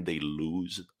 And they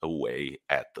lose away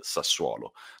at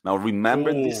Sassuolo. Now,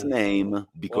 remember this name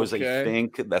because I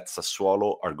think that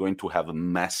Sassuolo are going to have a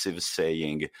massive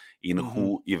saying in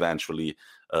who eventually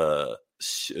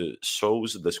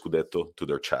sews the Scudetto to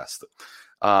their chest.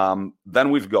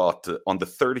 Then we've got, on the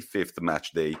 35th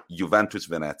match day,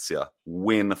 Juventus-Venezia,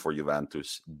 win for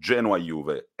Juventus.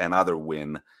 Genoa-Juve, another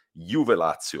win.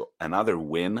 Juve-Lazio, another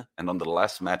win. And on the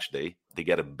last match day, they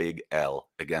get a big L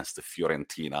against the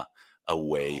Fiorentina,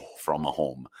 away from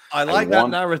home. I like that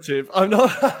narrative. I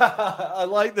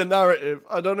like the narrative.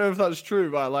 I don't know if that's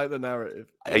true, but I like the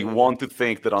narrative. I want to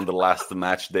think that on the last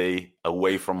match day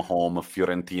away from home,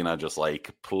 Fiorentina just like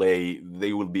play.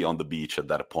 They will be on the beach at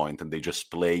that point, and they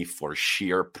just play for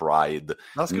sheer pride.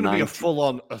 That's going to be a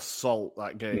full-on assault.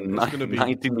 That game. It's going to be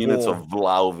 90 minutes of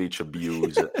Vlahovic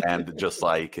abuse, and just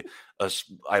like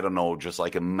I don't know, just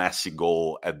like a messy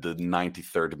goal at the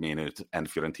 93rd minute, and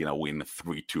Fiorentina win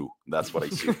 3-2. That's what I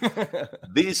see.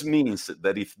 This means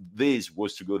that if this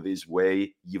was to go this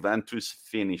way, Juventus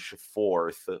finish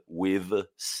 4th with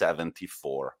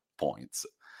 74 points.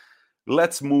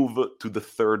 Let's move to the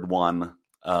third one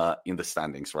in the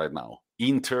standings right now.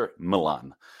 Inter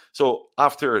Milan. So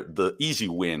after the easy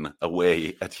win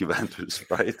away at Juventus,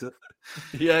 right?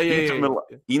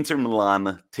 Inter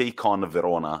Milan take on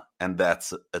Verona, and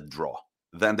that's a draw.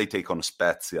 Then they take on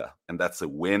Spezia, and that's a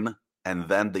win. And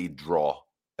then they draw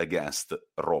against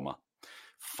Roma.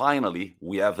 Finally,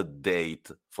 we have a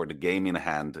date for the game in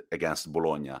hand against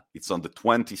Bologna. It's on the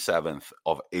 27th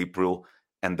of April,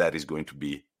 and that is going to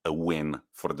be a win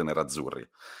for the Nerazzurri.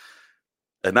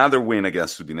 Another win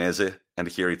against Udinese, and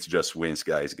here it's just wins,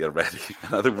 guys. Get ready.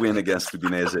 Another win against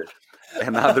Udinese.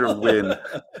 Another win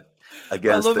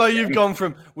against... I love how you've gone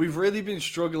from, we've really been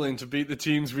struggling to beat the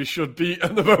teams we should beat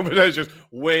at the moment. It's just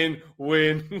win.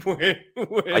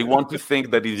 I want to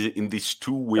think that in these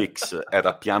 2 weeks at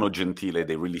Appiano Gentile,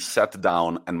 they really sat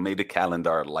down and made a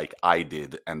calendar like I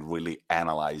did and really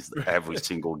analyzed every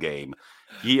single game.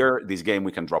 Here, this game,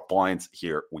 we can drop points.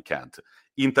 Here, we can't.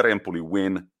 Inter Empoli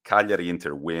win, Cagliari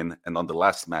Inter win, and on the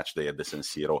last match day at the San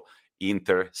Siro,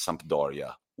 Inter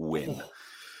Sampdoria win.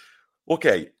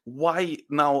 Okay, why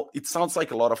now? It sounds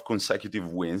like a lot of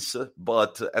consecutive wins,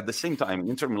 but at the same time,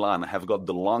 Inter Milan have got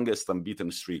the longest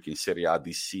unbeaten streak in Serie A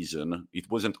this season. It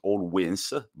wasn't all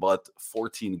wins, but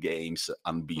 14 games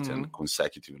unbeaten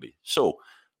consecutively. So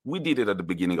we did it at the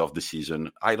beginning of the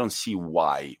season. I don't see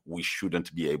why we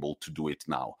shouldn't be able to do it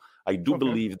now. I do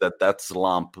believe that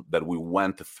slump that we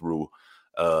went through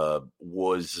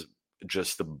was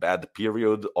just a bad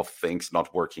period of things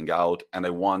not working out. And I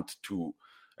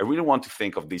really want to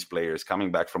think of these players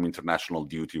coming back from international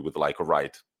duty with like, all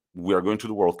right, we are going to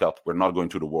the World Cup. We're not going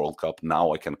to the World Cup.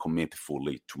 Now I can commit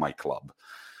fully to my club.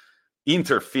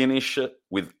 Inter finish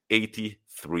with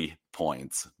 83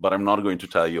 points, but I'm not going to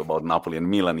tell you about Napoli and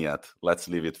Milan yet. Let's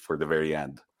leave it for the very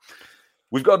end.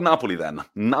 We've got Napoli then.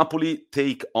 Napoli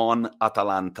take on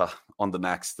Atalanta on the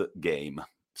next game.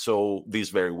 So this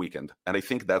very weekend. And I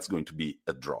think that's going to be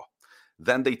a draw.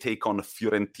 Then they take on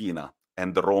Fiorentina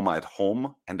and Roma at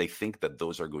home. And I think that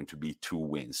those are going to be 2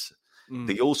 wins.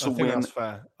 They also win.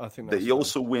 They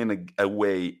also win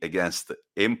away against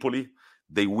Empoli.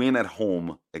 They win at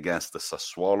home against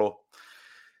Sassuolo.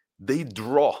 They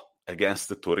draw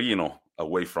against Torino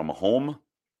away from home.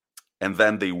 And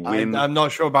then they win. I'm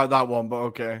not sure about that one, but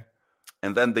okay.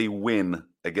 And then they win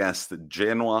against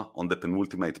Genoa on the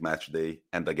penultimate match day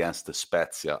and against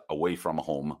Spezia away from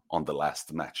home on the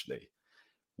last match day,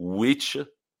 which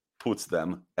puts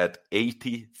them at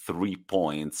 83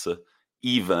 points,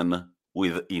 even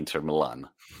with Inter Milan.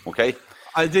 Okay?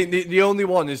 I think the only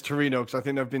one is Torino, because I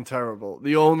think they've been terrible.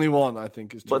 The only one, I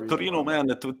think, is Torino. But Torino, man,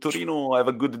 Torino have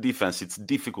a good defense. It's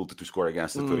difficult to score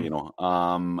against Torino.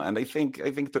 And I think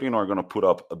Torino are going to put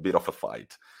up a bit of a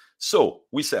fight. So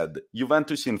we said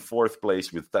Juventus in 4th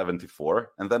place with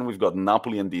 74, and then we've got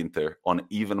Napoli and Inter on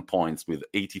even points with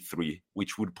 83,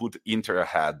 which would put Inter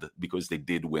ahead because they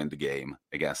did win the game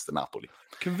against Napoli.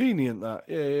 Convenient that,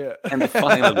 yeah. And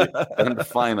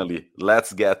finally,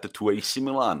 let's get to AC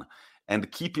Milan.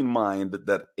 And keep in mind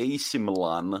that AC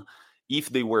Milan, if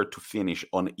they were to finish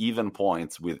on even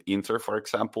points with Inter, for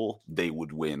example, they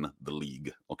would win the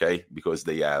league, okay? Because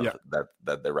they have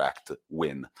that direct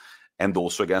win. And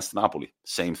also against Napoli,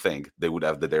 same thing. They would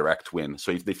have the direct win.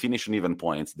 So if they finish on even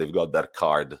points, they've got that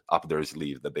card up their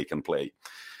sleeve that they can play.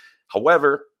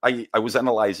 However, I was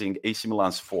analyzing AC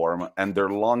Milan's form, and their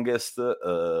longest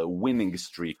winning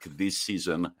streak this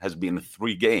season has been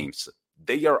 3 games.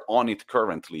 They are on it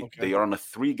currently. Okay. They are on a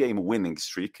 3-game winning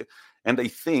streak, and I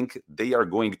think they are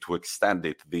going to extend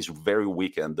it this very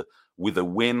weekend with a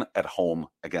win at home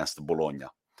against Bologna.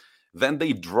 Then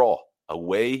they draw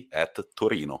away at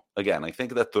Torino. Again, I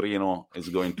think that Torino is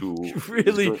going to...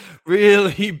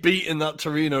 really beating that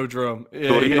Torino drum.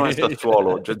 Torino and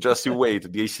Sassuolo. Just you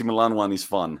wait. The AC Milan one is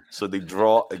fun. So they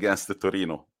draw against the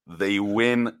Torino. They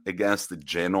win against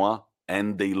Genoa,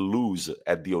 and they lose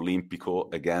at the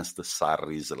Olimpico against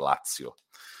Sarri's Lazio.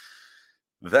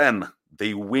 Then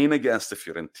they win against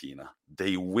Fiorentina.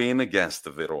 They win against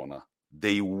Verona.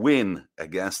 They win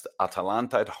against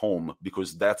Atalanta at home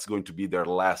because that's going to be their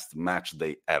last match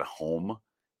day at home.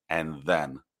 And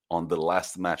then on the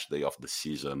last match day of the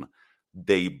season,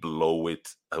 they blow it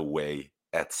away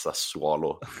at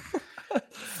Sassuolo.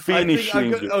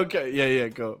 Finishing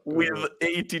go with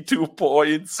 82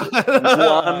 points,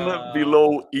 one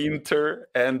below Inter,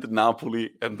 and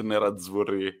Napoli and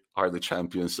Nerazzurri are the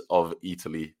champions of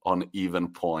Italy on even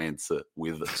points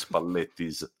with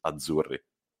Spalletti's Azzurri.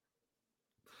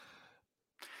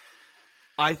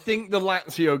 I think the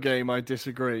Lazio game, I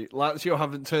disagree. Lazio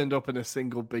haven't turned up in a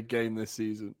single big game this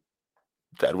season.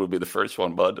 That will be the first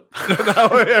one, bud.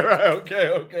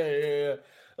 Okay.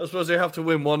 I suppose they have to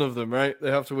win one of them, right? They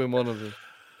have to win one of them.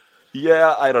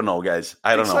 Yeah, I don't know, guys.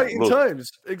 I don't know. Look,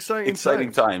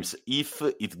 exciting times. If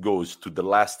it goes to the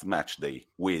last match day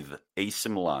with AC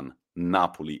Milan,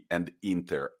 Napoli, and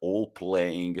Inter all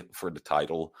playing for the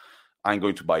title, I'm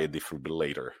going to buy a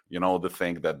defibrillator. You know, the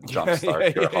thing that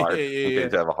jumpstarts your heart in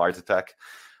case you have a heart attack.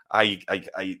 I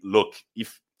look,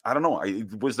 if I don't know,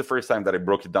 it was the first time that I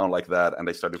broke it down like that, and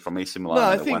I started from AC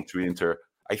Milan and I went to Inter.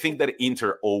 I think that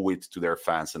Inter owe it to their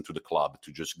fans and to the club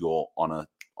to just go on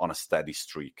a steady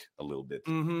streak a little bit.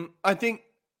 Mm-hmm. I think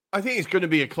it's going to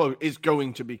be close. It's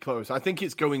going to be close. I think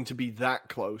it's going to be that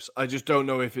close. I just don't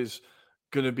know if it's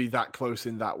going to be that close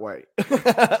in that way.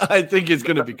 I think it's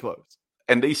going to be close.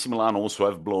 And AC Milan also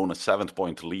have blown a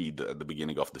 7-point lead at the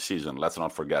beginning of the season. Let's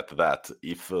not forget that.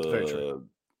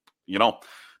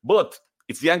 But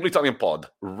it's the Anglo-Italian pod.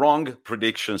 Wrong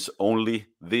predictions only.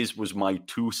 This was my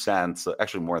 2 cents.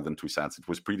 Actually, more than 2 cents. It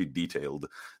was pretty detailed.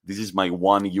 This is my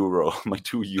 €1, my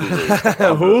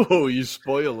 €2. Oh, you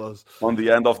spoil us. On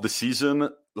the end of the season,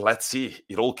 let's see.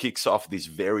 It all kicks off this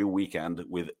very weekend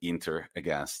with Inter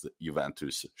against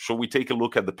Juventus. Shall we take a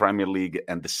look at the Premier League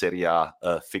and the Serie A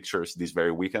fixtures this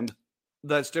very weekend?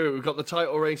 Let's do it. We've got the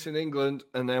title race in England,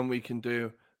 and then we can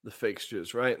do the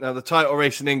fixtures, right? Now, the title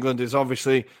race in England is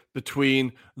obviously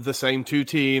between the same 2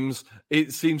 teams.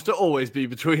 It seems to always be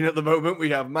between at the moment. We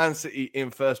have Man City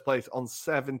in first place on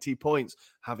 70 points,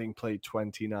 having played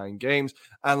 29 games,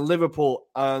 and Liverpool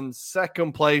on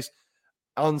second place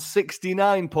on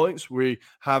 69 points, we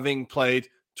having played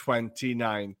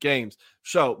 29 games.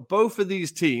 So both of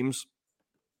these teams,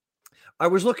 I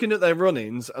was looking at their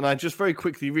run-ins and I just very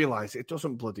quickly realized it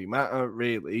doesn't bloody matter,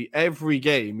 really. Every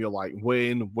game, you're like,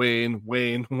 win.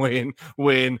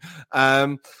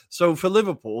 So for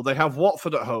Liverpool, they have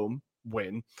Watford at home,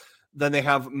 win. Then they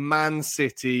have Man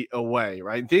City away,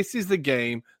 right? This is the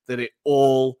game that it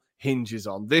all hinges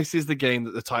on. This is the game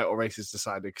that the title race is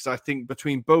decided, because I think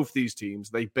between both these teams,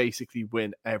 they basically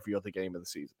win every other game of the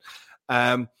season.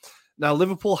 Now,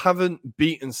 Liverpool haven't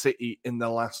beaten City in their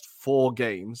last 4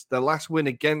 games. Their last win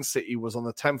against City was on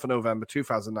the 10th of November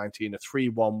 2019, a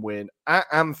 3-1 win at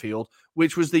Anfield,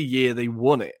 which was the year they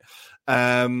won it.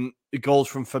 Goals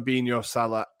from Fabinho,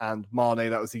 Salah, and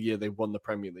Mane. That was the year they won the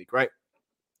Premier League, right?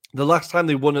 The last time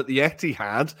they won at the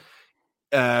Etihad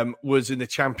was in the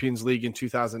Champions League in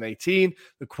 2018,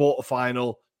 the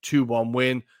quarterfinal 2-1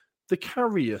 win, the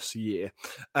Karius year.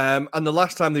 And the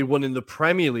last time they won in the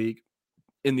Premier League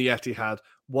in the Etihad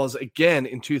was again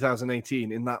in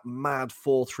 2018 in that mad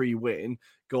 4-3 win,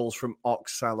 goals from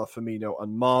Ox, Salah, Firmino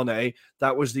and Mane.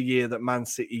 That was the year that Man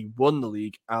City won the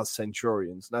league as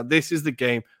Centurions. Now, this is the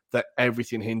game that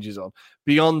everything hinges on.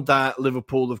 Beyond that,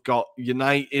 Liverpool have got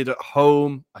United at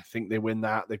home. I think they win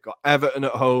that. They've got Everton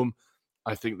at home.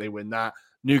 I think they win that.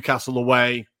 Newcastle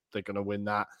away. They're going to win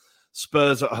that.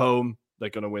 Spurs at home. They're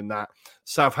going to win that.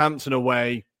 Southampton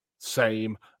away.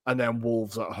 Same. And then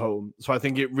Wolves at home. So I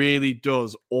think it really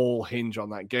does all hinge on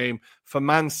that game. For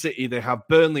Man City, they have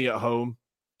Burnley at home.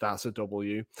 That's a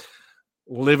W.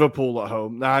 Liverpool at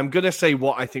home. Now, I'm going to say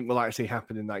what I think will actually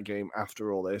happen in that game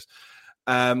after all this.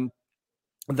 Then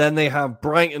they have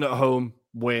Brighton at home,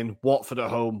 win. Watford at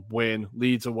home, win.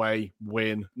 Leeds away,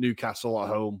 win. Newcastle at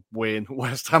home, win.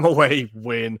 West Ham away,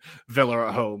 win. Villa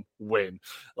at home, win.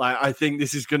 I think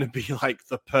this is going to be like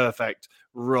the perfect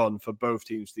run for both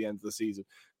teams to the end of the season.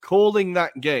 Calling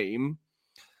that game,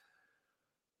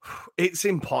 it's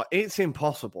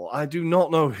impossible. I do not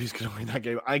know who's going to win that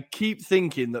game. I keep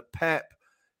thinking that Pep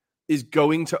is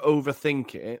going to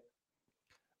overthink it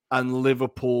and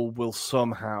Liverpool will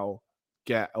somehow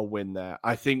get a win there.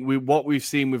 I think what we've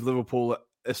seen with Liverpool,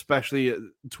 especially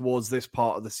towards this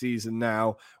part of the season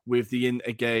now, with the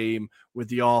Inter game, with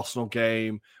the Arsenal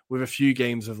game, with a few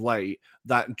games of late,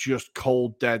 that just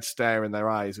cold, dead stare in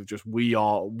their eyes of just, we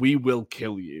will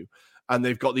kill you. And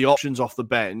they've got the options off the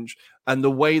bench, and the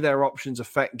way their options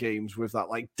affect games with that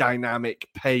like dynamic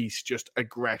pace, just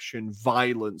aggression,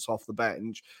 violence off the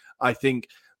bench, I think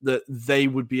that they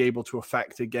would be able to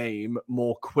affect a game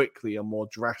more quickly and more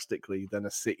drastically than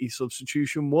a City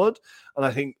substitution would. And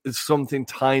I think something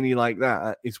tiny like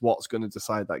that is what's going to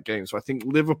decide that game. So I think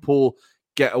Liverpool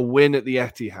get a win at the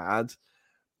Etihad,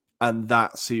 and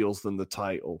that seals them the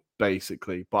title,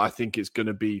 basically. But I think it's going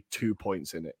to be 2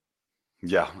 points in it.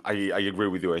 Yeah, I agree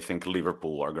with you. I think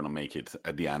Liverpool are going to make it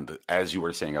at the end. As you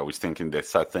were saying, I was thinking the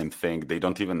same thing. They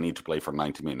don't even need to play for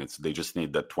 90 minutes. They just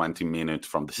need that 20 minutes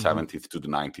from the 70th to the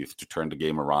 90th to turn the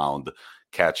game around,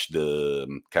 catch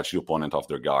the opponent off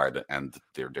their guard, and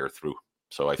they're through.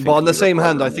 So I think. But on the same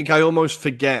hand, I think I almost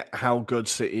forget how good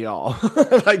City are.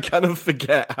 I kind of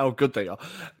forget how good they are,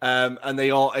 and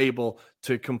they are able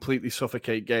to completely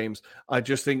suffocate games. I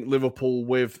just think Liverpool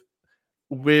with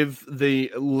the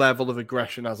level of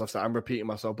aggression, as I've said, I'm repeating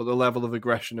myself, but the level of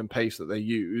aggression and pace that they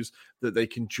use, that they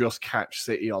can just catch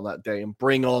City on that day and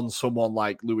bring on someone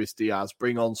like Luis Diaz,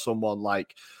 bring on someone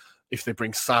like, if they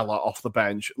bring Salah off the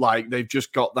bench, like they've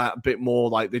just got that bit more,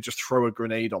 like they just throw a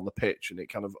grenade on the pitch and it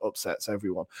kind of upsets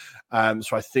everyone.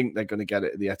 So I think they're going to get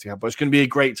it at the Etihad, but it's going to be a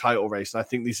great title race. And I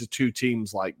think these are two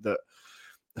teams like that,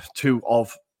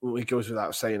 it goes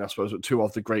without saying, I suppose, but two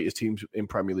of the greatest teams in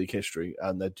Premier League history,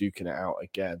 and they're duking it out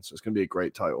again. So it's going to be a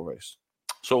great title race.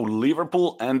 So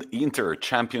Liverpool and Inter,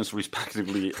 champions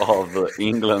respectively of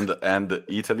England and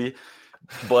Italy.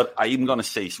 But I'm going to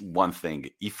say one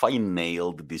thing. If I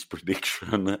nailed this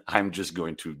prediction, I'm just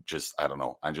going to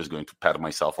pat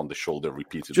myself on the shoulder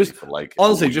repeatedly for like...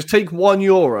 Honestly, just take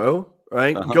 €1,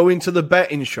 right? Go into the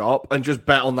betting shop and just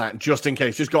bet on that just in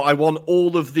case. Just go, I want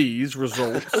all of these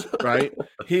results, right?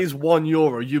 Here's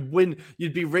 €1. You'd win.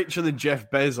 You'd be richer than Jeff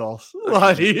Bezos.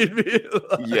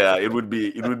 Yeah, it would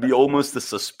be almost as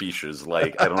suspicious.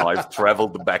 Like, I don't know, I've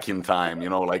traveled back in time,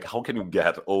 like how can you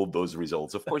get all those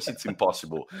results? Of course, it's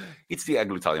impossible. It's the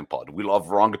Anglo Italian Pod. We love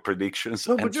wrong predictions.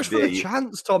 No, but just for the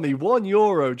chance, Tommy,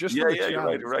 €1, just for the chance.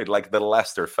 You're right. Like the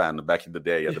Leicester fan back in the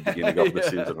day at the beginning of the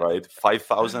season, right?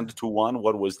 5,000 to 1.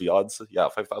 What was the odds? Yeah,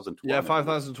 5,000 to 1. Yeah,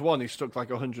 5,000 to 1. He stuck like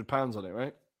 £100 on it,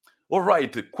 right? All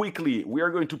right, quickly, we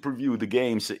are going to preview the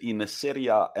games in Serie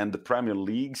A and the Premier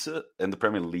Leagues. And the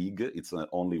Premier League, it's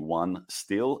only one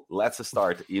still. Let's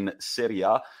start in Serie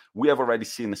A. We have already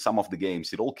seen some of the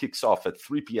games. It all kicks off at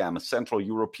 3 p.m. Central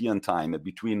European time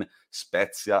between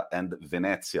Spezia and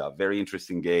Venezia. Very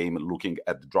interesting game looking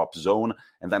at the drop zone.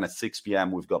 And then at 6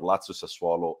 p.m. we've got Lazio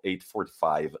Sassuolo,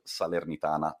 8:45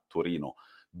 Salernitana Torino.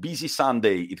 Busy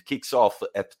Sunday, it kicks off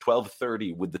at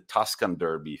 12:30 with the Tuscan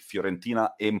Derby,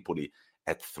 Fiorentina-Empoli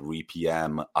at 3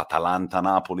 p.m.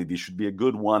 Atalanta-Napoli, this should be a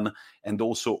good one. And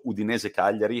also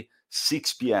Udinese-Cagliari,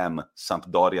 6 p.m.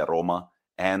 Sampdoria-Roma,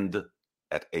 and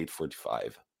at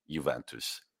 8:45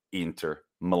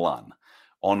 Juventus-Inter-Milan.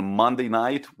 On Monday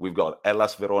night, we've got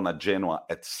Hellas Verona-Genoa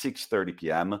at 6:30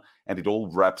 p.m. and it all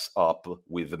wraps up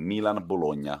with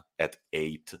Milan-Bologna at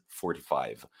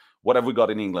 8:45. What have we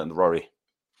got in England, Rory?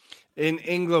 In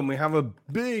England, we have a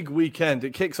big weekend.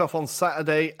 It kicks off on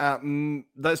Saturday at,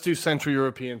 let's do Central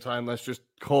European time, let's just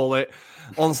call it.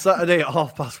 On Saturday at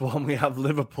 1:30, we have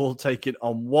Liverpool taking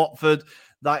on Watford.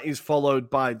 That is followed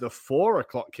by the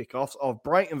 4:00 kickoffs of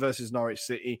Brighton versus Norwich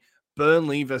City,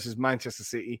 Burnley versus Manchester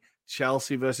City,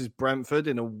 Chelsea versus Brentford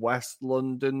in a West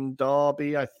London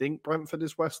derby. I think Brentford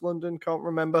is West London, can't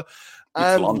remember.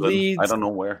 It's London. Leeds, I don't know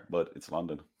where, but it's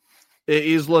London. It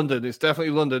is London. It's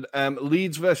definitely London.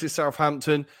 Leeds versus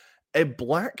Southampton, a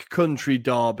Black Country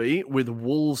derby with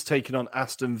Wolves taking on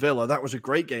Aston Villa. That was a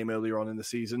great game earlier on in the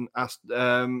season.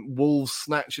 Wolves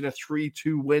snatching a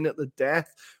 3-2 win at the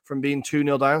death from being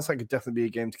 2-0 down. So that could definitely be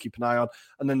a game to keep an eye on.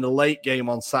 And then the late game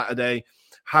on Saturday,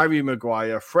 Harry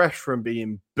Maguire, fresh from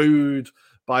being booed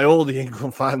by all the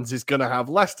England fans, is going to have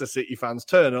Leicester City fans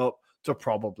turn up to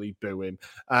probably boo him.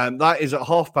 That is at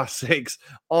 6:30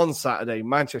 on Saturday,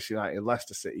 Manchester United,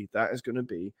 Leicester City. That is going to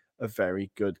be a very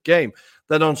good game.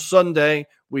 Then on Sunday,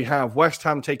 we have West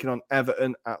Ham taking on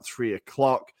Everton at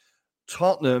 3:00,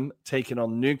 Tottenham taking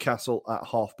on Newcastle at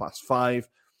 5:30.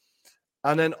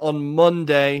 And then on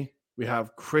Monday, we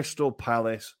have Crystal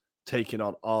Palace taking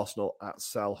on Arsenal at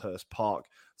Selhurst Park.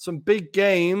 Some big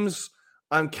games.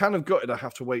 I'm kind of gutted I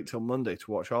have to wait till Monday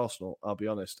to watch Arsenal, I'll be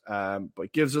honest. But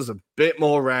it gives us a bit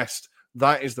more rest.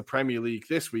 That is the Premier League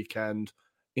this weekend.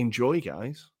 Enjoy,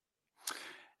 guys.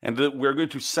 And we're going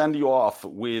to send you off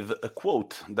with a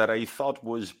quote that I thought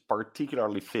was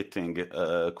particularly fitting,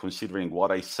 considering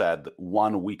what I said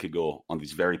 1 week ago on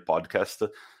this very podcast.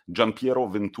 Giampiero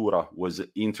Ventura was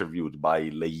interviewed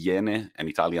by Le Iene, an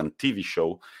Italian TV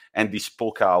show, and he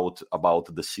spoke out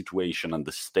about the situation and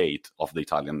the state of the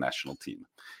Italian national team.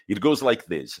 It goes like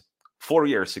this. 4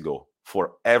 years ago,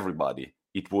 for everybody,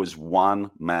 it was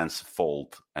one man's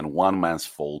fault and one man's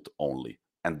fault only.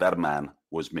 And that man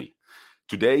was me.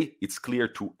 Today, it's clear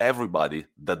to everybody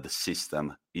that the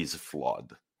system is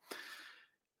flawed.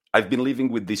 I've been living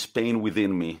with this pain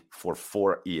within me for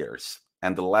 4 years.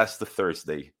 And the last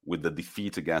Thursday, with the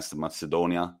defeat against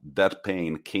Macedonia, that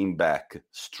pain came back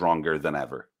stronger than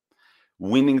ever.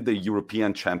 Winning the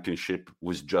European Championship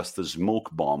was just a smoke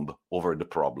bomb over the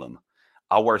problem.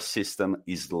 Our system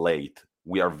is late.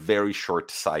 We are very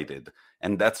short-sighted.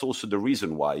 And that's also the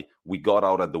reason why we got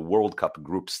out at the World Cup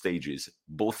group stages,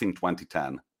 both in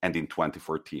 2010 and in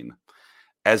 2014.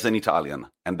 As an Italian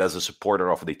and as a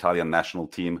supporter of the Italian national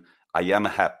team, I am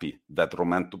happy that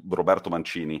Roberto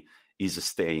Mancini is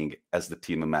staying as the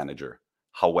team manager.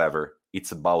 However,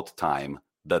 it's about time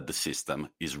that the system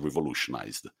is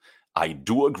revolutionized. I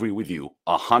do agree with you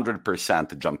 100%,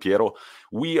 Giampiero.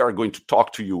 We are going to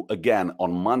talk to you again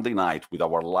on Monday night with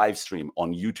our live stream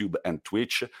on YouTube and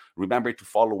Twitch. Remember to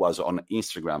follow us on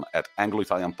Instagram at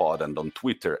Anglo-Italian-Pod and on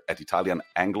Twitter at Italian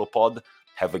Anglo-Pod.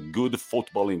 Have a good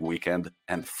footballing weekend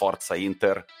and Forza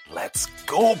Inter. Let's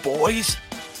go, boys!